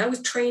internalized that. I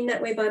was trained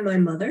that way by my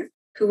mother,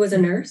 who was a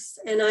nurse,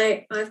 and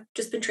I've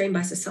just been trained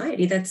by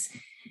society. That's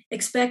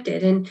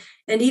expected. And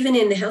even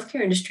in the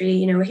healthcare industry,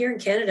 here in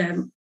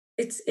Canada,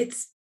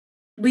 it's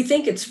we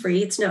think it's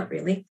free. It's not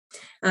really.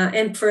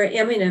 And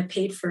I'm in a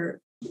paid for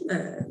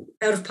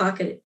out of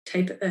pocket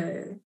type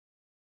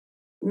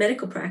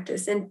medical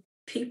practice, and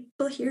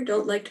people here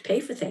don't like to pay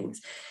for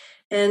things,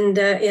 and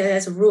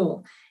as a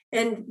rule.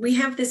 And we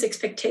have this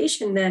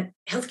expectation that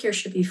healthcare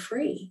should be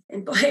free.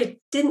 And boy,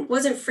 it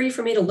wasn't free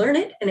for me to learn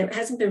it. And it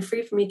hasn't been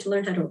free for me to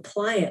learn how to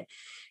apply it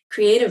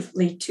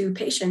creatively to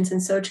patients.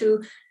 And so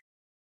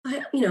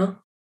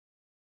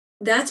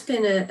that's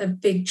been a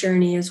big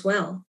journey as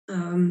well.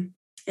 And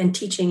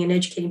teaching and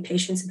educating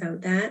patients about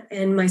that,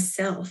 and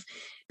myself.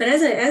 But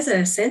as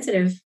a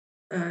sensitive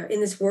in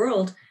this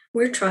world,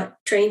 we're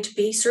trained to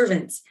be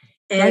servants,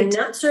 and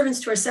not servants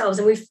to ourselves.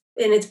 And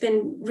it's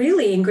been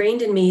really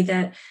ingrained in me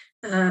that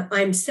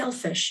I'm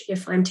selfish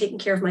if I'm taking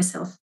care of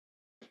myself.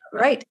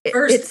 Right.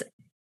 First.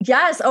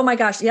 Yes. Oh my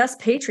gosh. Yes.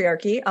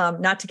 Patriarchy.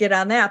 Not to get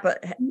on that,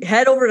 but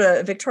head over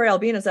to Victoria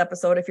Albina's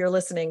episode if you're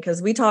listening,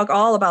 because we talk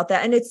all about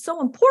that. And it's so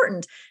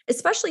important,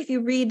 especially if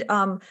you read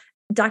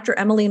Dr.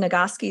 Emily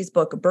Nagoski's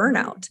book,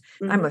 Burnout.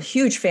 Mm-hmm. I'm a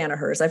huge fan of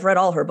hers. I've read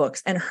all her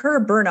books, and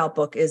her Burnout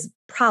book is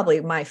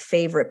probably my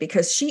favorite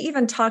because she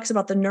even talks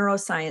about the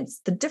neuroscience,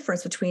 the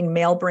difference between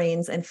male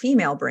brains and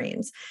female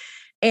brains.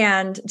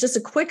 And just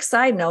a quick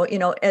side note,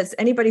 as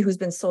anybody who's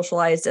been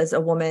socialized as a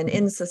woman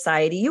in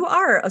society, you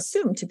are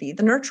assumed to be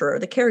the nurturer,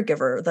 the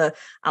caregiver,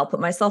 I'll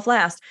put myself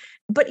last.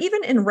 But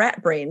even in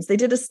rat brains, they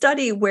did a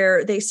study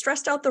where they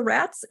stressed out the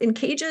rats in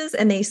cages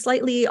and they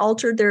slightly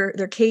altered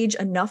their cage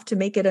enough to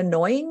make it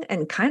annoying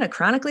and kind of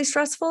chronically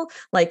stressful,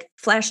 like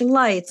flashing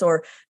lights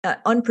or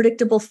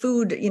unpredictable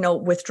food,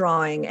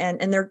 withdrawing,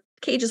 and their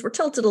cages were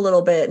tilted a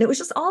little bit. And it was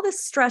just all this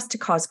stress to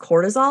cause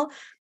cortisol.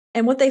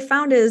 And what they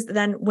found is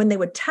then when they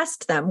would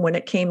test them, when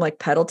it came like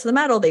pedal to the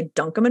metal, they'd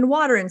dunk them in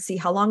water and see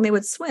how long they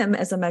would swim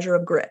as a measure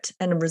of grit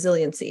and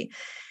resiliency.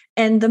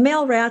 And the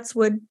male rats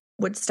would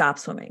stop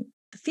swimming.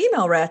 The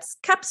female rats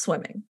kept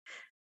swimming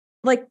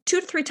like 2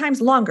 to 3 times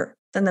longer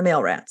than the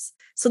male rats.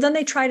 So then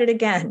they tried it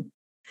again.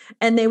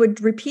 And they would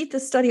repeat the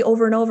study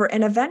over and over.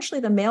 And eventually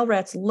the male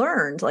rats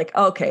learned, like,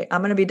 okay,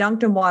 I'm going to be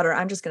dunked in water.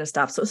 I'm just going to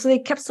stop. So they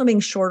kept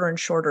swimming shorter and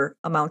shorter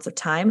amounts of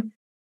time.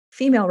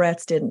 Female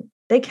rats didn't.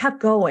 They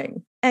kept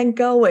going and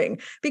going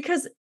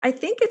because I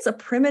think it's a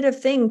primitive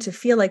thing to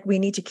feel like we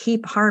need to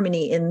keep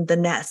harmony in the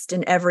nest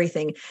and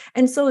everything.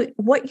 And so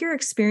what you're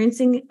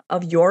experiencing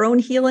of your own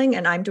healing,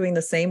 and I'm doing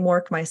the same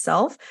work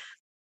myself,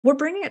 we're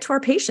bringing it to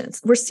our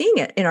patients. We're seeing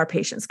it in our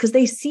patients because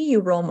they see you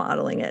role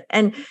modeling it.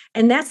 And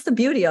that's the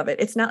beauty of it.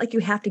 It's not like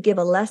you have to give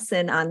a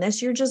lesson on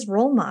this. You're just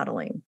role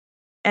modeling.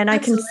 And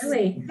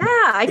Absolutely.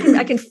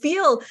 I can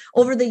feel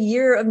over the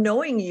year of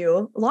knowing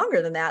you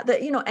longer than that,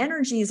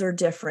 energies are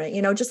different,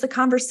 just the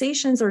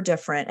conversations are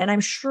different. And I'm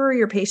sure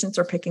your patients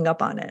are picking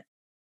up on it.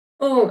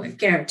 Oh,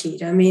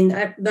 guaranteed. I mean,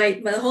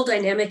 my whole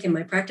dynamic in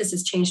my practice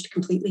has changed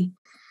completely.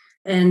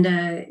 And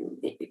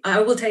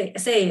I will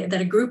say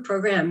that a group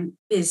program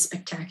is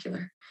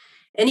spectacular.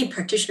 Any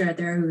practitioner out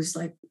there who's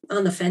like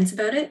on the fence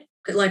about it,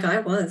 like I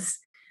was,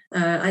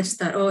 I just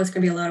thought, it's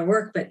going to be a lot of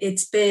work, but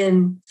it's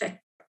been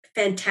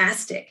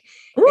fantastic.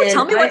 Ooh,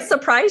 tell me what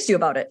surprised you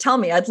about it. Tell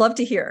me, I'd love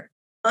to hear.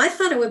 I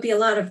thought it would be a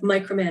lot of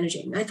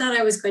micromanaging. I thought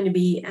I was going to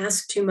be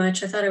asked too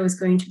much. I thought I was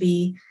going to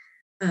be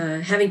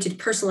having to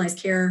personalize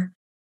care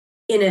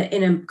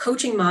in a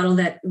coaching model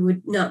that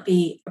would not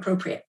be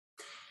appropriate.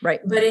 Right.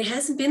 But it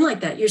hasn't been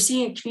like that. You're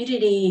seeing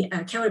community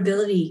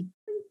accountability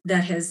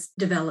that has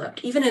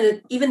developed,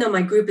 even though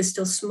my group is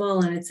still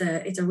small and it's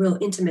a real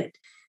intimate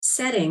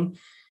setting,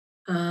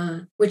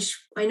 which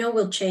I know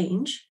will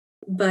change,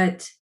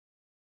 but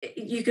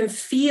you can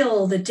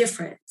feel the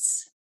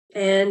difference.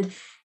 And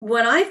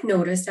what I've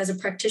noticed as a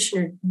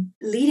practitioner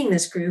leading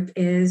this group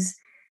is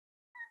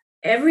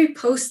every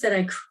post that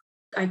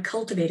I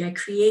cultivate, I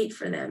create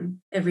for them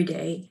every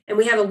day. And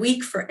we have a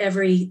week for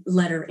every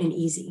letter in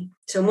EASY.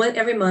 So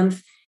every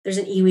month, there's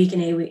an E week,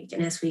 an A week,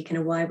 an S week, and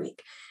a Y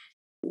week,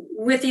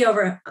 with the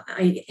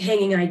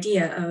overhanging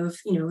idea of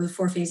the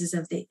 4 phases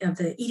of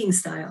the eating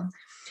style,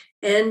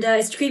 and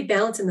it's to create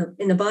balance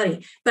in the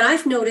body. But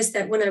I've noticed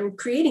that when I'm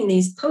creating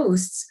these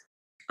posts,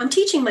 I'm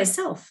teaching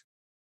myself,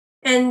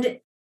 and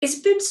it's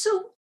been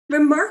so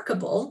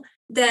remarkable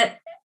that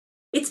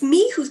it's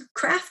me who's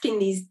crafting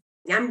these.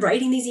 I'm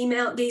writing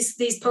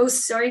these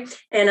posts, sorry,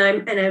 and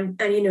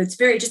it's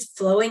very just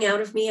flowing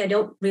out of me. I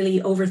don't really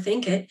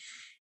overthink it.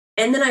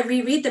 And then I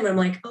reread them and I'm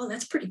like, oh,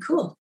 that's pretty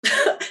cool.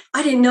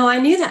 I didn't know I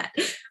knew that.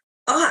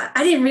 Oh,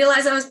 I didn't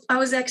realize I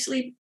was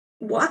actually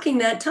walking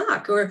that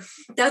talk, or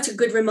that's a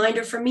good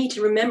reminder for me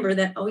to remember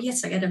that, oh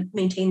yes, I got to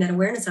maintain that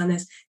awareness on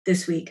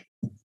this week.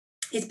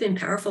 It's been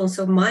powerful.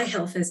 So my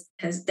health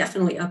has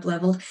definitely up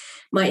leveled.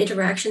 My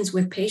interactions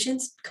with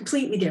patients,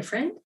 completely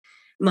different.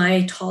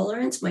 My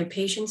tolerance, my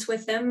patience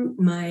with them,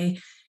 my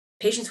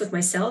patience with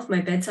myself,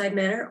 my bedside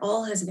manner,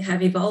 all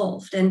have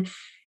evolved. And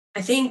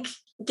I think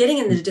getting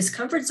in the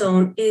discomfort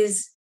zone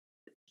is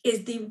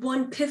the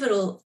one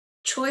pivotal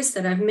choice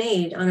that I've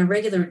made on a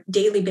regular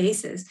daily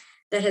basis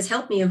that has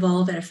helped me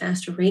evolve at a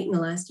faster rate in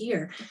the last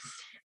year.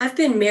 I've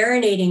been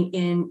marinating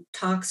in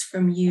talks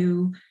from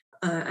you.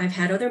 I've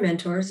had other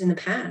mentors in the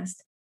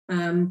past.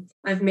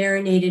 I've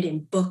marinated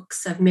in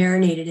books. I've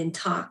marinated in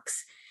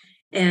talks,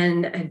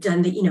 and I've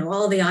done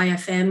all the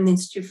IFM, the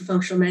Institute for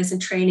Functional Medicine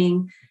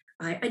training.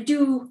 I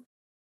do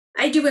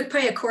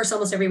probably a course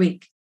almost every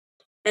week,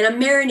 and I'm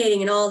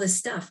marinating in all this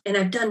stuff. And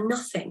I've done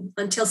nothing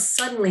until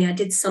suddenly I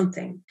did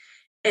something,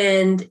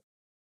 and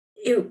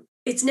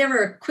it's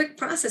never a quick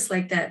process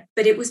like that.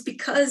 But it was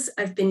because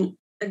I've been,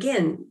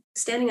 again,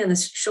 standing on the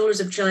shoulders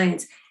of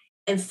giants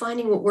and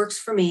finding what works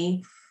for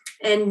me.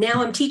 And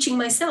now I'm teaching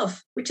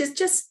myself, which is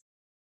just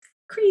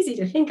crazy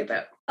to think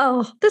about.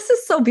 Oh, this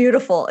is so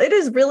beautiful. It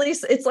is really,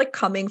 it's like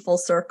coming full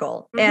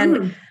circle. Mm-hmm.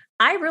 And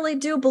I really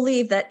do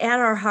believe that at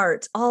our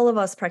hearts, all of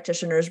us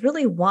practitioners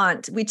really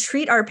we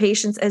treat our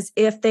patients as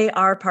if they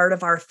are part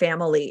of our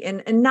family,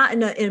 and not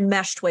in a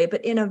enmeshed way,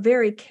 but in a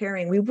very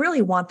caring. We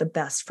really want the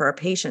best for our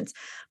patients,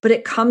 but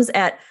it comes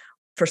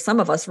for some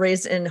of us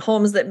raised in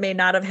homes that may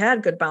not have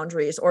had good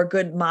boundaries or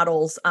good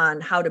models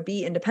on how to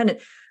be independent.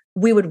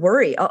 We would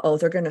worry,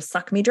 they're going to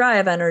suck me dry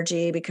of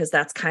energy, because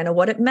that's kind of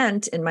what it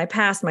meant in my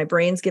past. My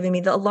brain's giving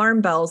me the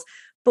alarm bells.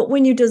 But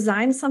when you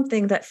design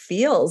something that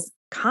feels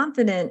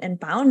confident and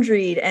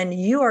boundaried and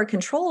you are in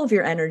control of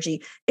your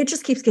energy, it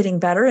just keeps getting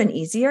better and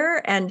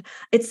easier. And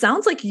it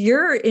sounds like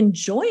you're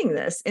enjoying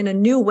this in a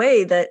new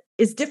way that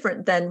is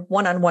different than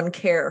one-on-one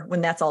care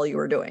when that's all you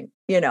were doing,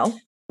 Well,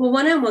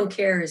 one-on-one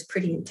care is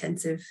pretty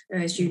intensive,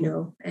 as you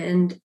know,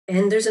 and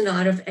there's a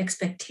lot of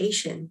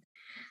expectation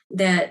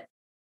that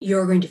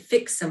you're going to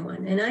fix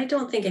someone. And I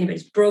don't think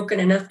anybody's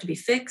broken enough to be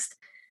fixed.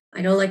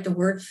 I don't like the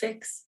word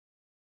fix.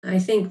 I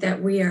think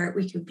that we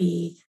could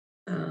be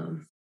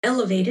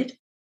elevated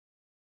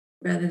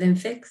rather than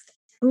fixed.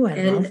 Ooh, I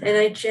love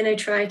that. And I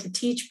try to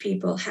teach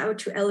people how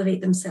to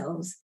elevate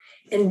themselves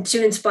and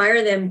to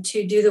inspire them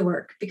to do the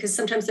work, because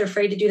sometimes they're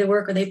afraid to do the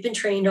work, or they've been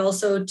trained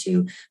also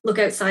to look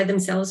outside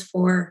themselves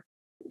for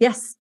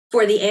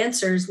the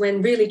answers,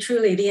 when really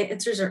truly the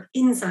answers are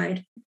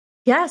inside.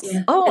 Yes.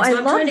 Yeah. Oh, and so I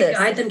I'm love trying this.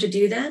 to guide them to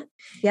do that.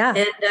 Yeah.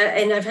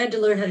 And I've had to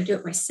learn how to do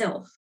it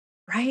myself.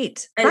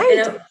 Right. And,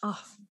 right.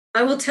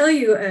 I will tell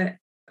you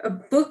a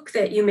book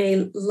that you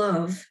may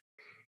love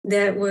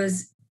that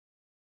was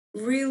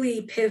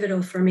really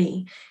pivotal for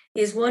me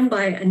is one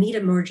by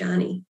Anita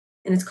Moorjani,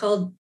 and it's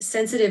called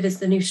Sensitive is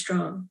the New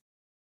Strong.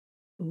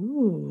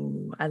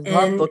 Ooh, I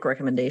love book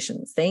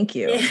recommendations. Thank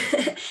you.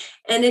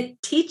 And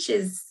it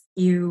teaches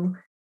you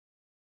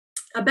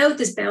about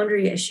this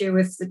boundary issue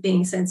with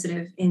being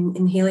sensitive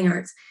in healing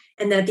arts,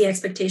 and that the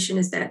expectation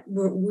is that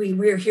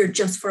we're here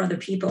just for other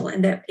people,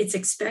 and that it's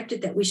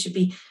expected that we should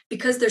be,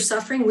 because they're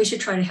suffering, we should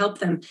try to help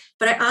them.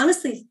 But I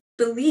honestly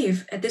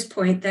believe at this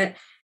point that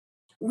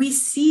we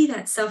see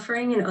that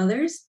suffering in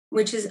others,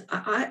 which is,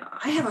 I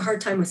have a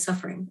hard time with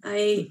suffering.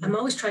 I'm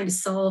always trying to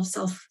solve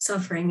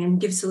suffering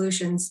and give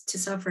solutions to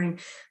suffering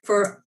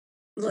for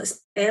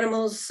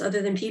animals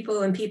other than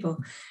people, and people.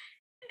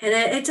 And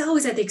it's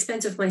always at the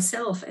expense of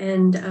myself,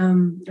 and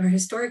or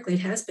historically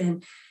it has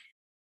been.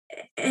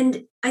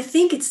 And I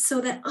think it's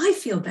so that I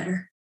feel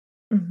better.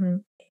 Mm-hmm.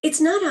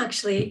 It's not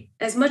actually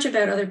as much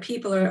about other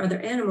people or other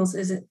animals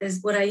as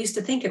what I used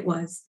to think it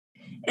was.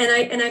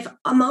 And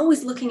I'm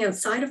always looking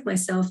outside of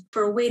myself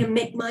for a way to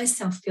make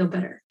myself feel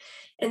better.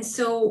 And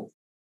so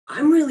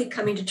I'm really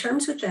coming to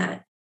terms with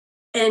that,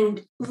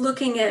 and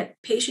looking at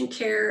patient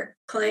care,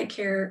 client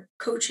care,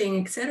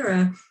 coaching,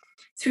 etc.,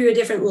 through a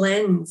different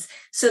lens,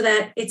 so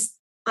that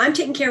I'm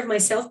taking care of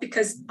myself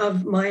because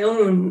of my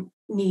own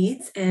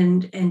needs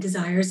and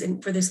desires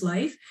and for this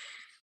life.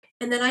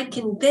 And then I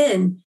can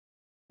then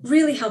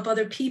really help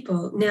other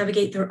people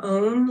navigate their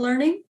own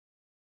learning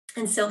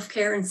and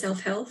self-care and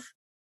self-health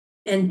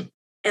and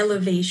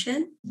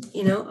elevation,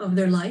 of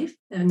their life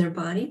and their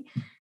body,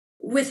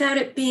 without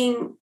it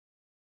being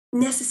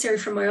necessary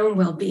for my own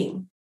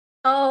well-being.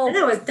 Oh,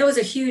 and that was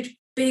a huge,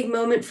 big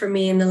moment for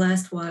me in the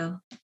last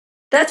while.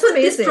 That's what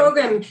amazing.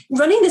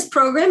 Running this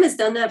program has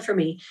done that for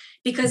me,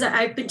 because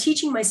I've been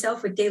teaching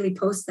myself with daily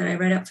posts that I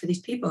write up for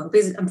these people,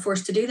 because I'm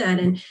forced to do that,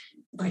 and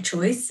by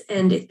choice.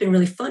 And it's been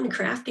really fun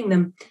crafting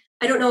them.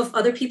 I don't know if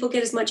other people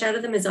get as much out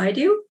of them as I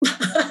do,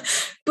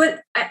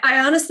 but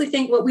I honestly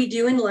think what we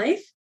do in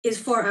life is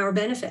for our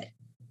benefit.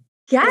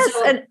 Yes.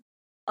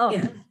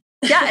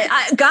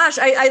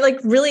 I like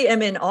really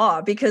am in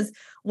awe, because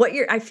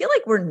I feel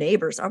like we're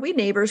neighbors. Are we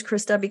neighbors,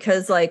 Krista?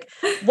 Because like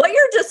what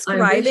you're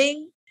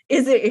describing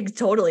Is it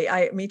totally?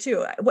 Me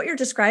too. What you're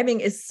describing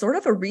is sort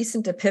of a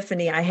recent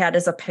epiphany I had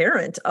as a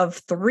parent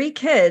of 3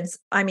 kids.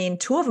 I mean,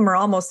 2 of them are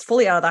almost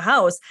fully out of the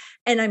house,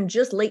 and I'm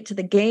just late to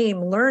the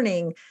game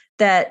learning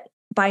that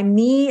by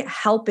me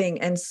helping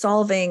and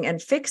solving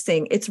and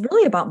fixing, it's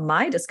really about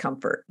my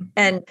discomfort.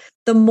 And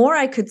the more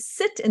I could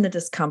sit in the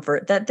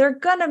discomfort that they're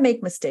going to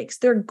make mistakes,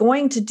 they're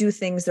going to do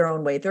things their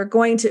own way, they're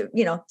going to,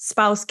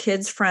 spouse,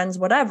 kids, friends,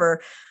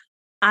 whatever.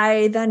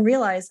 I then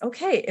realized,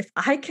 okay, if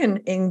I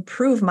can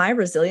improve my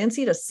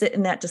resiliency to sit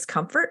in that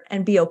discomfort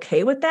and be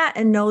okay with that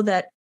and know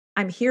that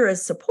I'm here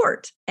as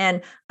support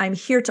and I'm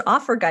here to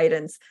offer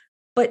guidance,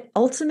 but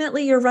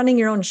ultimately you're running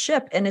your own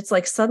ship. And it's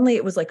like, suddenly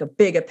it was like a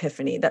big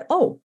epiphany that,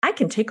 oh, I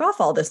can take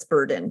off all this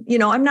burden.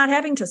 I'm not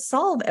having to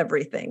solve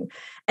everything.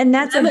 And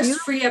that's that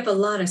must free up a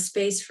lot of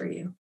space for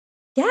you.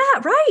 Yeah,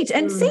 right.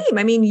 And same.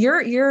 I mean,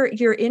 you're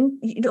in,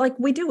 like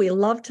we do. We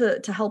love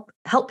to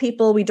help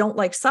people. We don't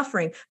like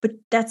suffering, but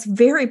that's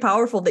very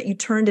powerful that you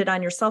turned it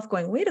on yourself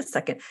going, wait a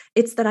second.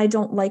 It's that I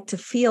don't like to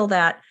feel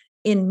that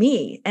in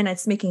me and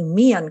it's making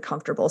me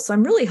uncomfortable. So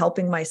I'm really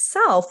helping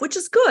myself, which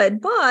is good.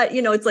 But,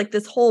 it's like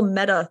this whole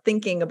meta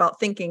thinking about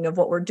thinking of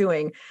what we're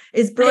doing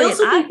is brilliant.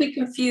 I also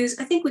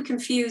think we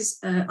confuse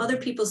other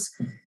people's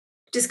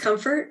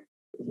discomfort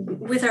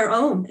with our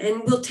own,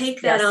 and we'll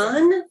take that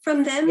on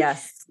from them.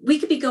 Yes. We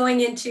could be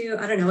going into,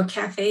 I don't know, a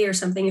cafe or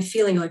something and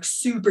feeling like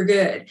super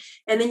good.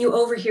 And then you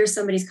overhear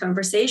somebody's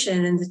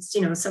conversation and it's,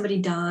 somebody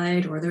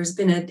died or there's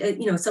been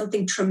a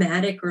something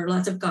traumatic or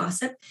lots of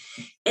gossip.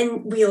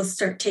 And we'll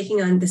start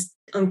taking on this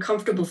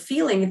uncomfortable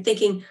feeling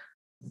and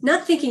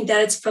not thinking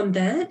that it's from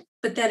that,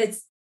 but that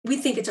we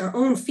think it's our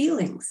own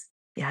feelings.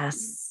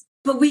 Yes.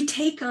 But we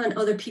take on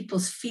other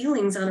people's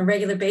feelings on a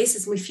regular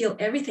basis and we feel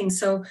everything.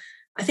 So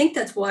I think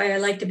that's why I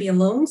like to be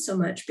alone so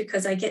much,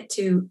 because I get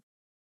to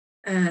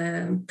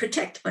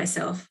protect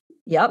myself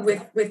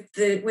with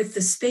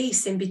the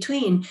space in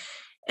between.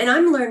 And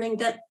I'm learning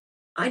that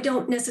I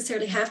don't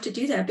necessarily have to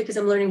do that, because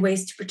I'm learning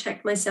ways to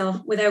protect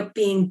myself without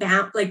being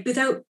bound, like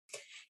without,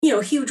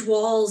 huge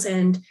walls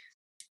and,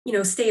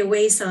 stay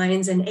away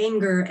signs and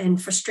anger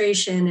and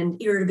frustration and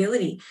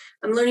irritability.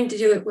 I'm learning to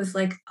do it with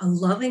like a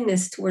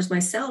lovingness towards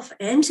myself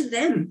and to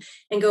them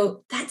and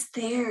go, that's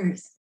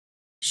theirs.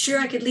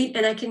 Sure, I could lead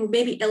and I can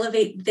maybe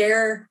elevate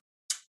their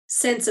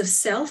sense of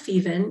self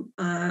even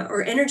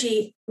or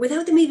energy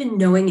without them even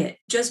knowing it,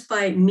 just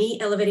by me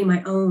elevating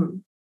my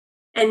own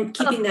and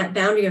keeping that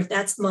boundary of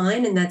that's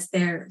mine and that's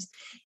theirs,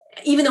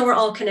 even though we're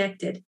all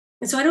connected.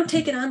 And so I don't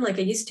take it on like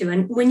I used to.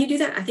 And when you do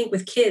that, I think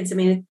with kids, I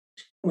mean,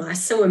 it's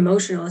so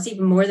emotional. It's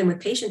even more than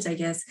with patients, I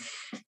guess.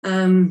 I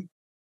am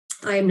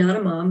not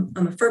a mom.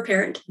 I'm a fur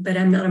parent, but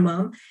I'm not a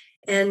mom.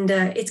 And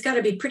it's got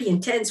to be pretty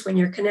intense when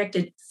you're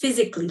connected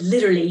physically,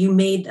 literally, you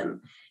made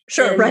them.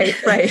 Sure, and, right.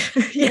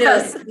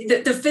 Yes.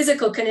 The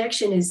physical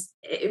connection is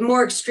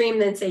more extreme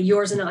than, say,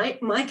 yours and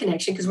my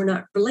connection, because we're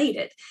not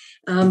related.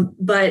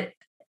 But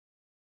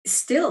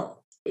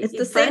still, it's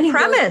the same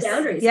premise.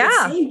 Boundaries,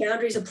 the same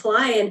boundaries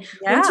apply. And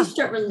once you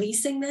start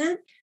releasing that,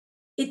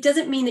 it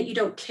doesn't mean that you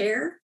don't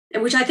care.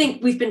 And which I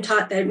think we've been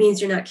taught that it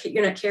means you're not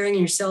caring and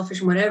you're selfish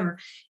and whatever.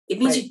 It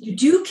means you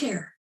do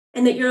care.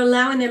 And that you're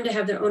allowing them to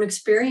have their own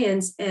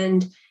experience.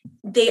 And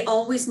they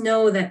always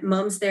know that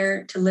mom's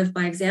there to live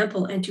by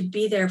example and to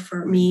be there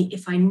for me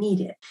if I need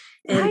it.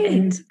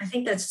 And I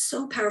think that's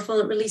so powerful.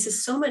 It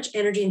releases so much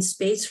energy and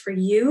space for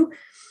you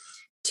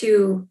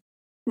to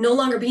no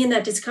longer be in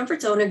that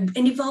discomfort zone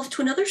and evolve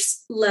to another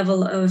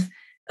level of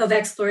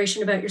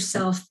exploration about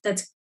yourself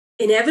that's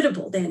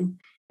inevitable then.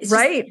 It's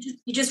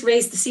you just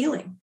raise the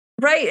ceiling.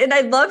 Right. And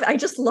I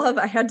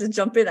had to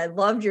jump in. I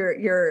loved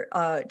your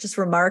just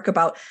remark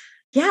about,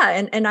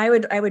 and I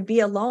would be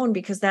alone,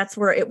 because that's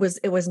where it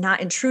was not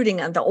intruding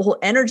on the whole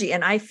energy.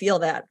 And I feel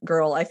that,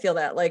 girl. I feel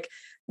that, like,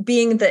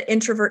 being the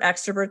introvert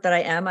extrovert that I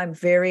am, I'm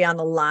very on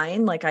the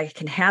line. Like, I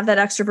can have that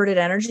extroverted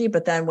energy,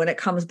 but then when it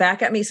comes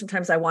back at me,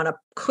 sometimes I want to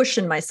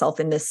cushion myself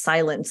in this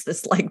silence,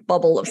 this like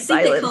bubble of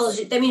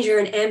silence. That means you're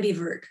an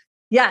ambivert.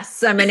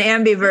 Yes, I'm an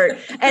ambivert.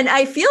 And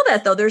I feel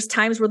that, though, there's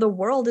times where the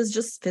world is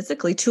just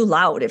physically too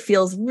loud. It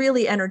feels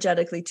really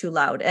energetically too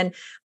loud.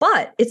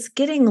 But it's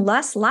getting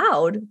less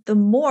loud the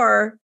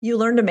more you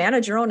learn to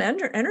manage your own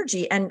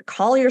energy and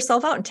call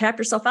yourself out and tap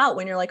yourself out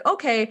when you're like,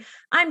 okay,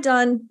 I'm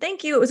done.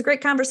 Thank you. It was a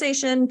great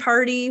conversation,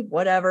 party,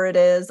 whatever it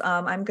is.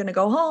 I'm going to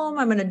go home.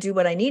 I'm going to do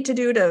what I need to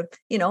do to,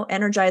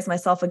 energize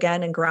myself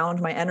again and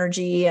ground my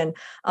energy. And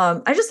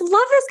I just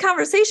love this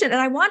conversation. And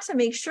I want to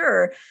make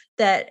sure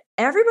that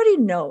everybody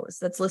knows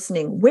that's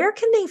listening, where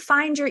can they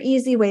find your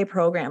Easy Way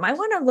program? I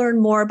want to learn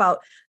more about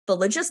the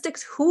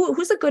logistics.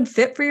 Who's a good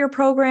fit for your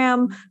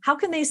program? How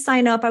can they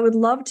sign up? I would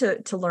love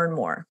to learn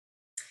more.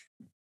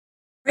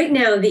 Right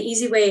now, the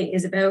Easy Way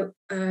is about,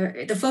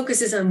 the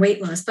focus is on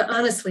weight loss, but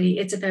honestly,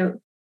 it's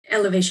about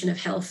elevation of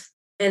health.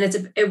 And it's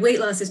weight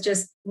loss is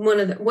just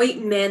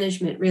weight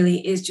management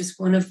really is just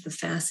one of the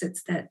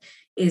facets that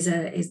is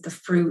the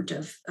fruit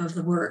of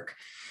the work.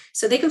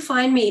 So they can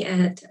find me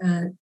at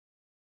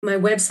my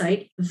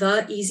website,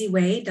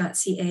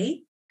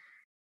 theeasyway.ca.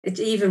 It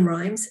even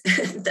rhymes,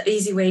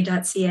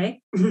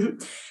 theeasyway.ca.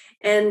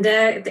 And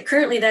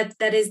currently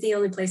that is the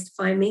only place to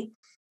find me.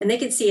 And they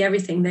can see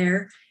everything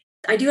there.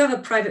 I do have a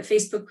private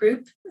Facebook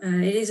group.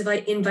 It is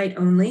invite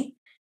only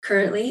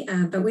currently,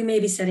 but we may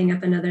be setting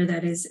up another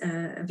that is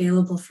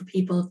available for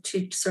people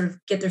to sort of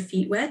get their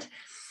feet wet.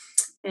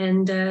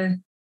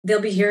 And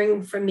they'll be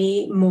hearing from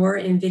me more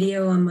in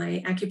video on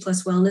my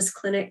AcuPlus Wellness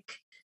Clinic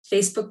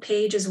Facebook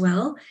page as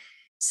well.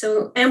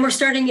 So, and we're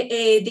starting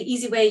the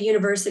Easy Way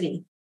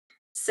University.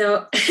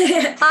 So,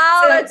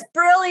 oh, that's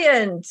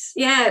brilliant.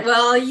 Yeah,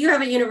 well, you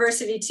have a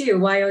university too,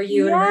 YOU Yes.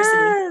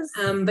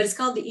 University. But it's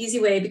called the Easy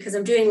Way because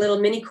I'm doing little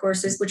mini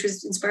courses, which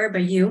was inspired by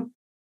you,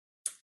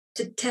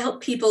 to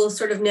help people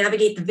sort of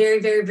navigate the very,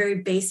 very, very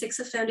basics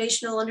of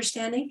foundational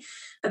understanding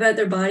about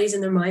their bodies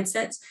and their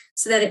mindsets,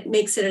 so that it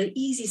makes it an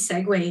easy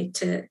segue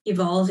to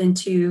evolve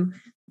into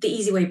the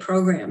Easy Way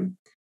program.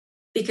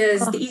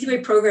 Because the Easy Way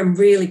program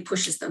really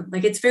pushes them.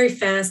 Like, it's very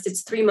fast.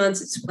 It's 3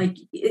 months. It's like,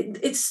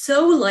 it's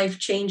so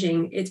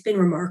life-changing. It's been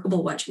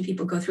remarkable watching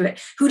people go through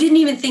it who didn't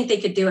even think they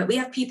could do it. We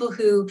have people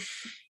who,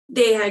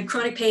 they had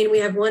chronic pain. We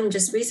have one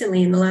just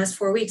recently in the last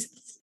 4 weeks,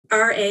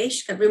 RA,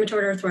 she's got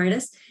rheumatoid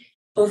arthritis,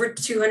 over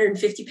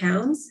 250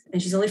 pounds,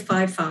 and she's only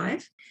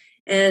 5'5".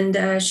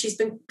 And she's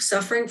been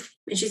suffering,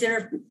 and she's in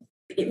her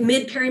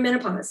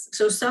mid-perimenopause,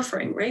 so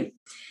suffering, right?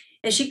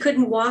 And she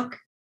couldn't walk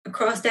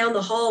across down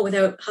the hall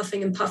without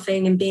huffing and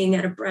puffing and being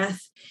out of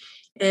breath,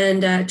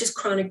 and just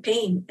chronic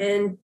pain.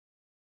 And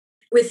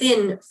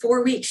within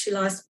 4 weeks, she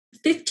lost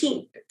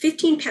 15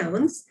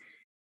 pounds.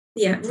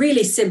 Yeah,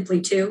 really simply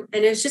too.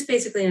 And it was just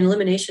basically an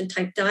elimination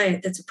type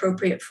diet that's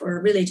appropriate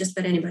for really just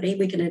about anybody.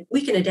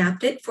 We can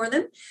adapt it for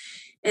them.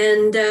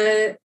 And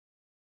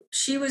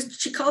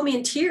she called me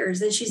in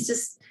tears, and she's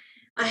just,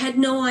 I had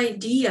no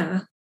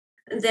idea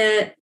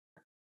that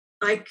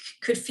I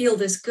could feel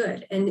this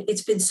good. And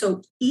it's been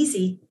so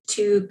easy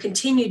to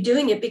continue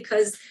doing it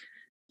because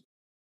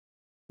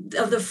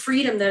of the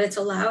freedom that it's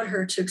allowed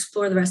her to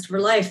explore the rest of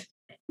her life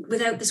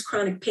without this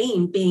chronic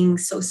pain being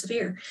so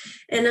severe.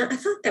 And I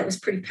thought that was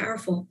pretty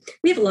powerful.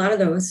 We have a lot of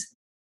those,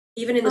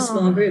 even in the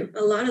small group,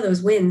 a lot of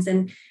those wins.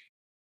 And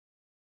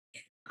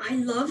I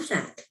love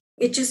that.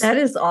 That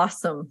is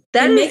awesome.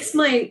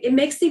 It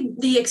makes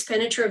the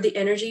expenditure of the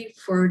energy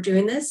for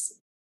doing this,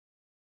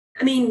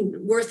 I mean,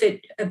 worth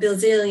it a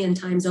bazillion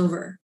times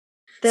over.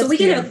 That's so we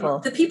beautiful.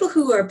 Get the people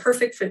who are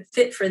perfect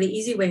fit for the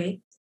Easy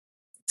Way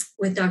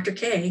with Dr.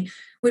 K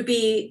would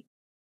be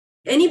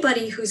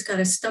anybody who's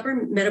got a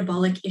stubborn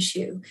metabolic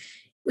issue,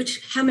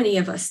 which how many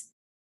of us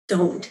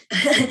don't?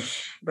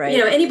 Right.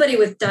 You know, anybody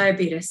with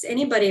diabetes,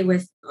 anybody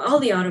with all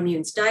the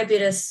autoimmunes,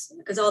 diabetes,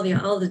 because all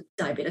the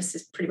diabetes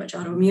is pretty much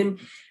autoimmune.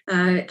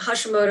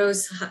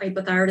 Hashimoto's,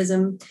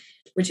 hypothyroidism,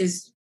 which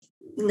is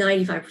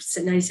 95%,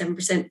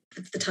 97%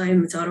 of the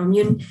time it's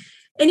autoimmune.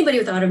 Anybody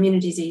with autoimmune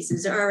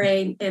diseases,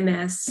 RA,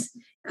 MS,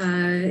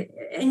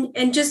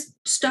 and just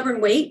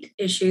stubborn weight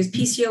issues,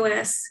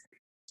 PCOS,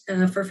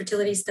 for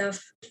fertility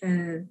stuff.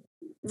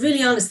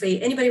 Really,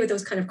 honestly, anybody with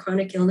those kind of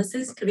chronic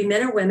illnesses, could be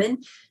men or women.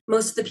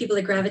 Most of the people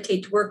that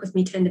gravitate to work with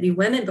me tend to be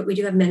women, but we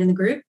do have men in the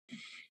group,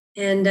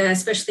 and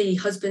especially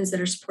husbands that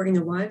are supporting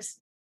their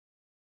wives.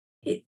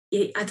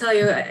 I tell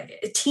you,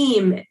 a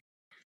team.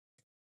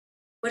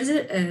 What is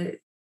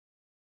it?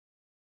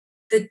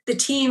 The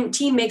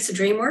team makes the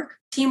dream work.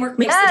 Teamwork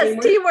makes the dream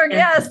work. Teamwork.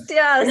 Yes.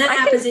 And that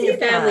happens in your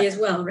family as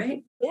well,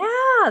 right?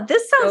 Yeah,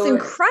 this sounds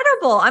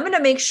incredible. I'm going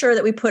to make sure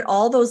that we put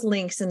all those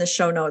links in the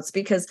show notes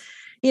because,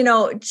 you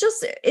know,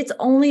 just it's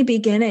only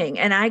beginning,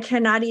 and I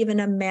cannot even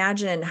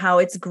imagine how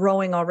it's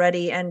growing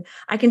already. And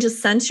I can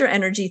just sense your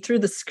energy through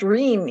the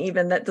screen,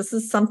 even that this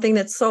is something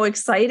that's so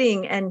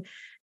exciting and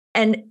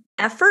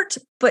effort,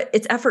 but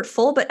it's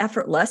effortful, but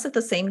effortless at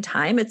the same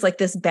time. It's like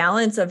this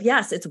balance of,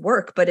 yes, it's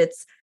work, but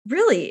it's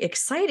really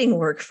exciting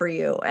work for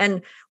you.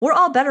 And we're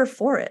all better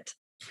for it.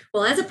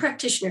 Well, as a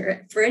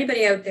practitioner, for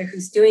anybody out there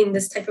who's doing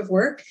this type of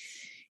work,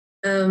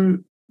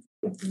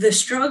 the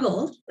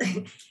struggle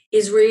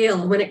is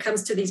real when it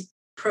comes to these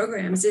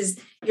programs. Is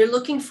you're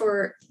looking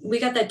for, we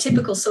got that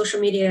typical social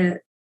media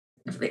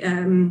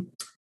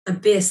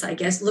abyss, I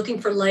guess, looking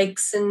for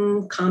likes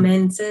and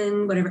comments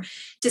and whatever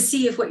to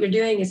see if what you're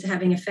doing is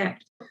having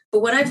effect.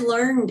 But what I've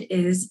learned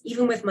is,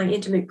 even with my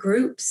intimate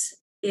groups,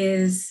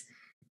 is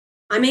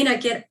I may not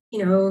get,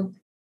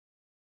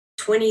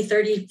 20,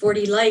 30,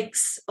 40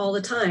 likes all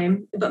the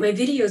time, but my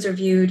videos are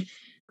viewed.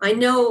 I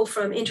know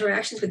from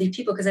interactions with these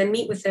people, because I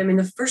meet with them in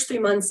the first 3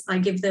 months, I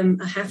give them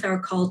a half-hour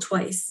call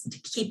twice to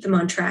keep them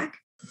on track.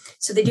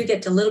 So they do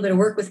get a little bit of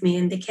work with me,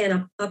 and they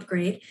can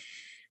upgrade.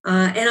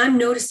 And I'm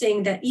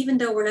noticing that even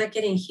though we're not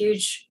getting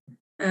huge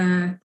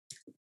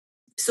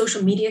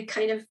social media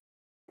kind of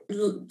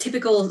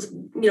typical,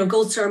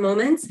 gold star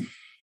moments,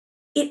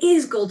 it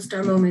is gold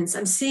star moments.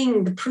 I'm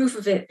seeing the proof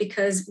of it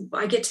because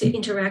I get to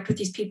interact with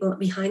these people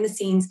behind the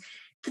scenes.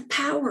 The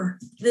power,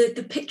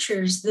 the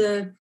pictures,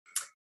 the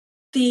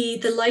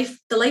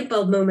light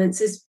bulb moments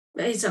is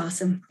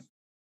awesome.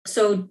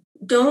 So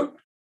don't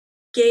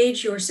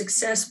gauge your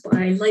success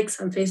by likes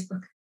on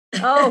Facebook.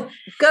 Oh,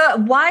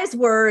 good. Wise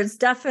words.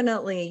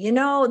 Definitely.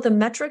 The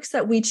metrics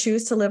that we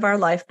choose to live our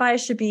life by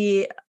should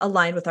be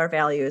aligned with our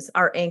values,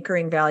 our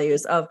anchoring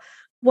values of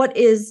what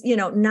is,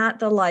 not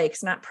the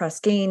likes, not press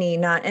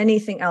gaining, not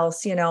anything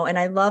else, and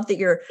I love that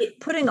you're It,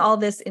 putting all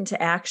this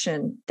into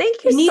action.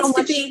 Thank you it so needs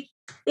to much.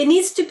 it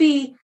needs to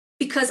be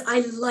because I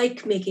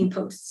like making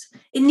posts.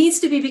 It needs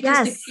to be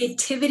because the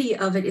creativity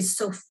of it is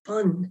so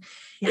fun.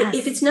 Yes.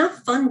 If it's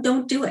not fun,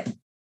 don't do it.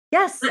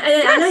 Yes.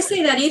 And I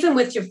say that even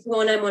with your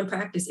one-on-one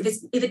practice,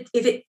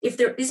 if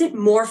there isn't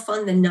more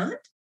fun than not,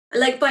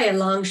 like by a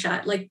long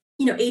shot,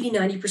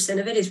 80-90%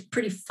 of it is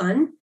pretty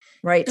fun.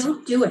 Right.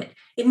 Don't do it.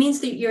 It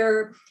means that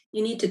you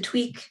need to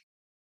tweak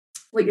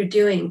what you're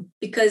doing,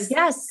 because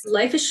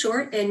life is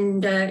short.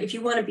 And if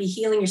you want to be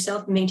healing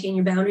yourself and maintain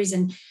your boundaries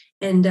and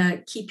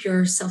keep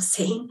yourself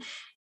sane,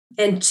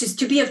 and just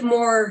to be of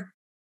more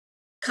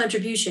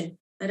contribution.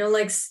 I don't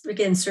like,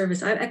 again,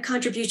 service. A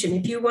contribution.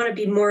 If you want to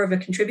be more of a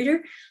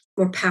contributor,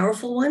 more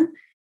powerful one,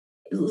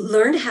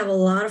 learn to have a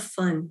lot of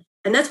fun.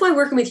 And that's why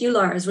working with you,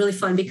 Laura, is really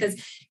fun,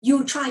 because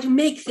you try to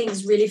make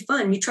things really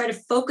fun. You try to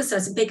focus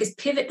us and make us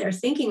pivot in our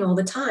thinking all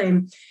the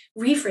time,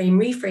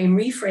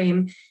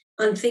 reframe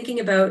on thinking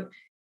about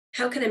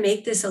how can I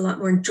make this a lot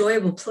more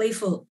enjoyable,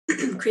 playful,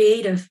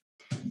 creative,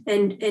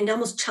 and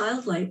almost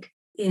childlike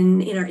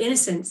in our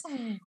innocence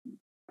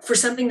for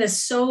something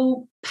that's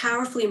so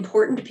powerfully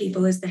important to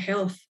people as the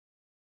health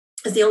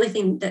is the only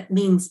thing that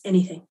means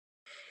anything.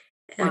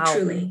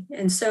 Truly.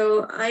 And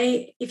so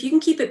if you can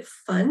keep it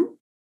fun,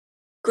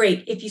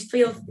 great. If you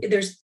feel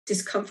there's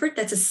discomfort,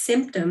 that's a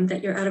symptom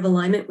that you're out of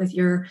alignment with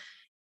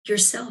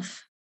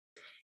yourself.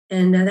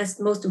 And that's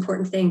the most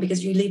important thing,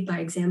 because you lead by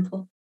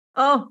example.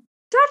 Oh,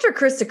 Dr.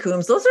 Krista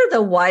Coombs, those are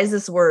the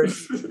wisest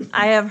words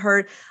I have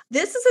heard.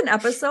 This is an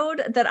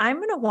episode that I'm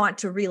going to want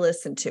to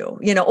re-listen to,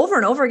 over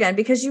and over again,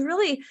 because you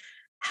really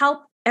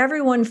help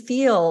everyone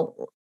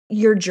feel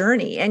your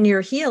journey and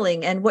your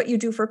healing and what you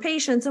do for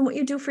patients and what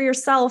you do for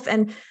yourself.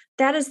 And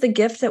that is the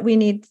gift that we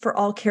need for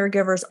all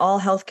caregivers, all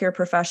healthcare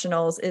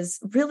professionals, is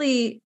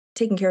really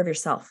taking care of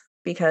yourself,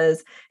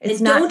 because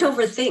don't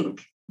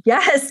overthink.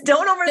 Yes.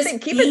 Don't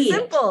overthink. Keep it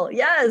simple.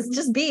 Yes.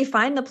 Just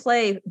find the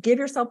play, give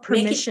yourself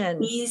permission.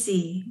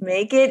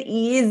 Make it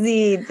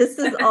easy. This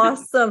is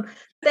awesome.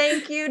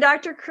 Thank you,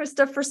 Dr.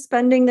 Krista, for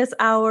spending this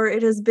hour.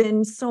 It has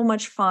been so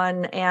much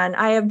fun, and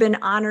I have been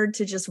honored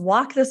to just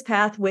walk this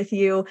path with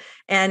you.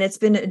 And it's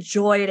been a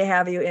joy to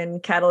have you in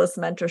Catalyst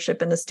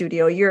Mentorship in the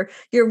studio. Your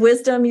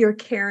wisdom, your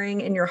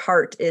caring, and your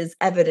heart is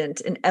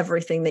evident in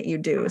everything that you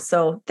do.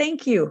 So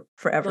thank you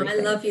for everything.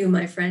 Well, I love you,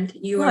 my friend.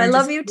 I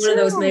love you too. One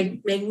of those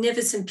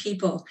magnificent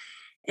people.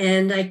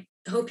 And I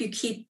hope you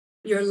keep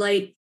your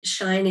light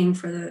shining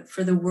for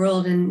the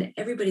world, and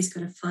everybody's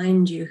going to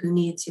find you who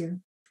needs you.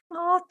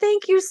 Oh,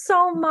 thank you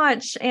so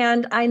much.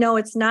 And I know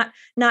it's not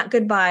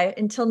goodbye.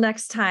 Until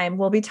next time,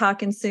 we'll be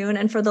talking soon.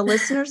 And for the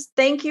listeners,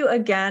 thank you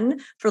again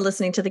for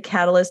listening to the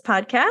Catalyst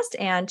podcast,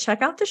 and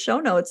check out the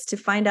show notes to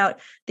find out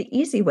The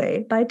Easy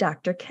Way by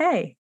Dr.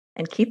 K,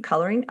 and keep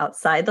coloring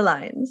outside the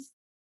lines.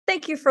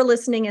 Thank you for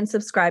listening and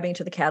subscribing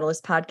to the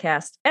Catalyst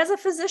podcast. As a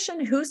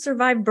physician who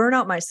survived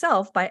burnout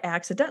myself by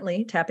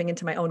accidentally tapping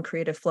into my own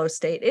creative flow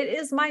state, it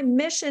is my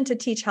mission to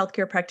teach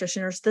healthcare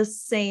practitioners the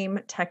same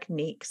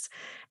techniques.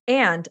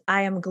 And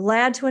I am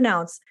glad to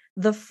announce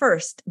the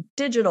first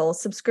digital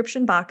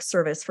subscription box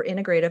service for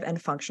integrative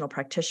and functional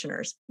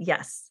practitioners.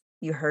 Yes,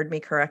 you heard me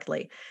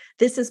correctly.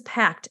 This is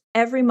packed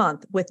every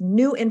month with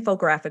new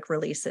infographic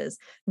releases,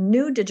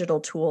 new digital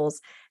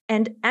tools,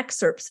 and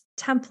excerpts,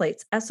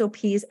 templates,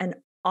 SOPs, and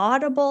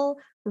audible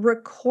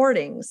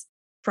recordings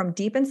from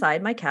deep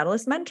inside my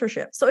Catalyst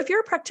mentorship. So if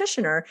you're a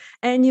practitioner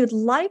and you'd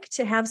like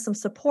to have some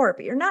support,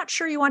 but you're not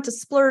sure you want to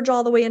splurge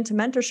all the way into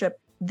mentorship,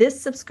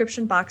 this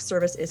subscription box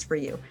service is for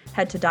you.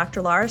 Head to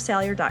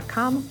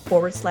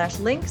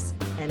drlaurasalyer.com/links,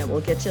 and it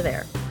will get you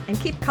there. And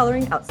keep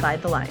coloring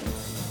outside the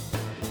lines.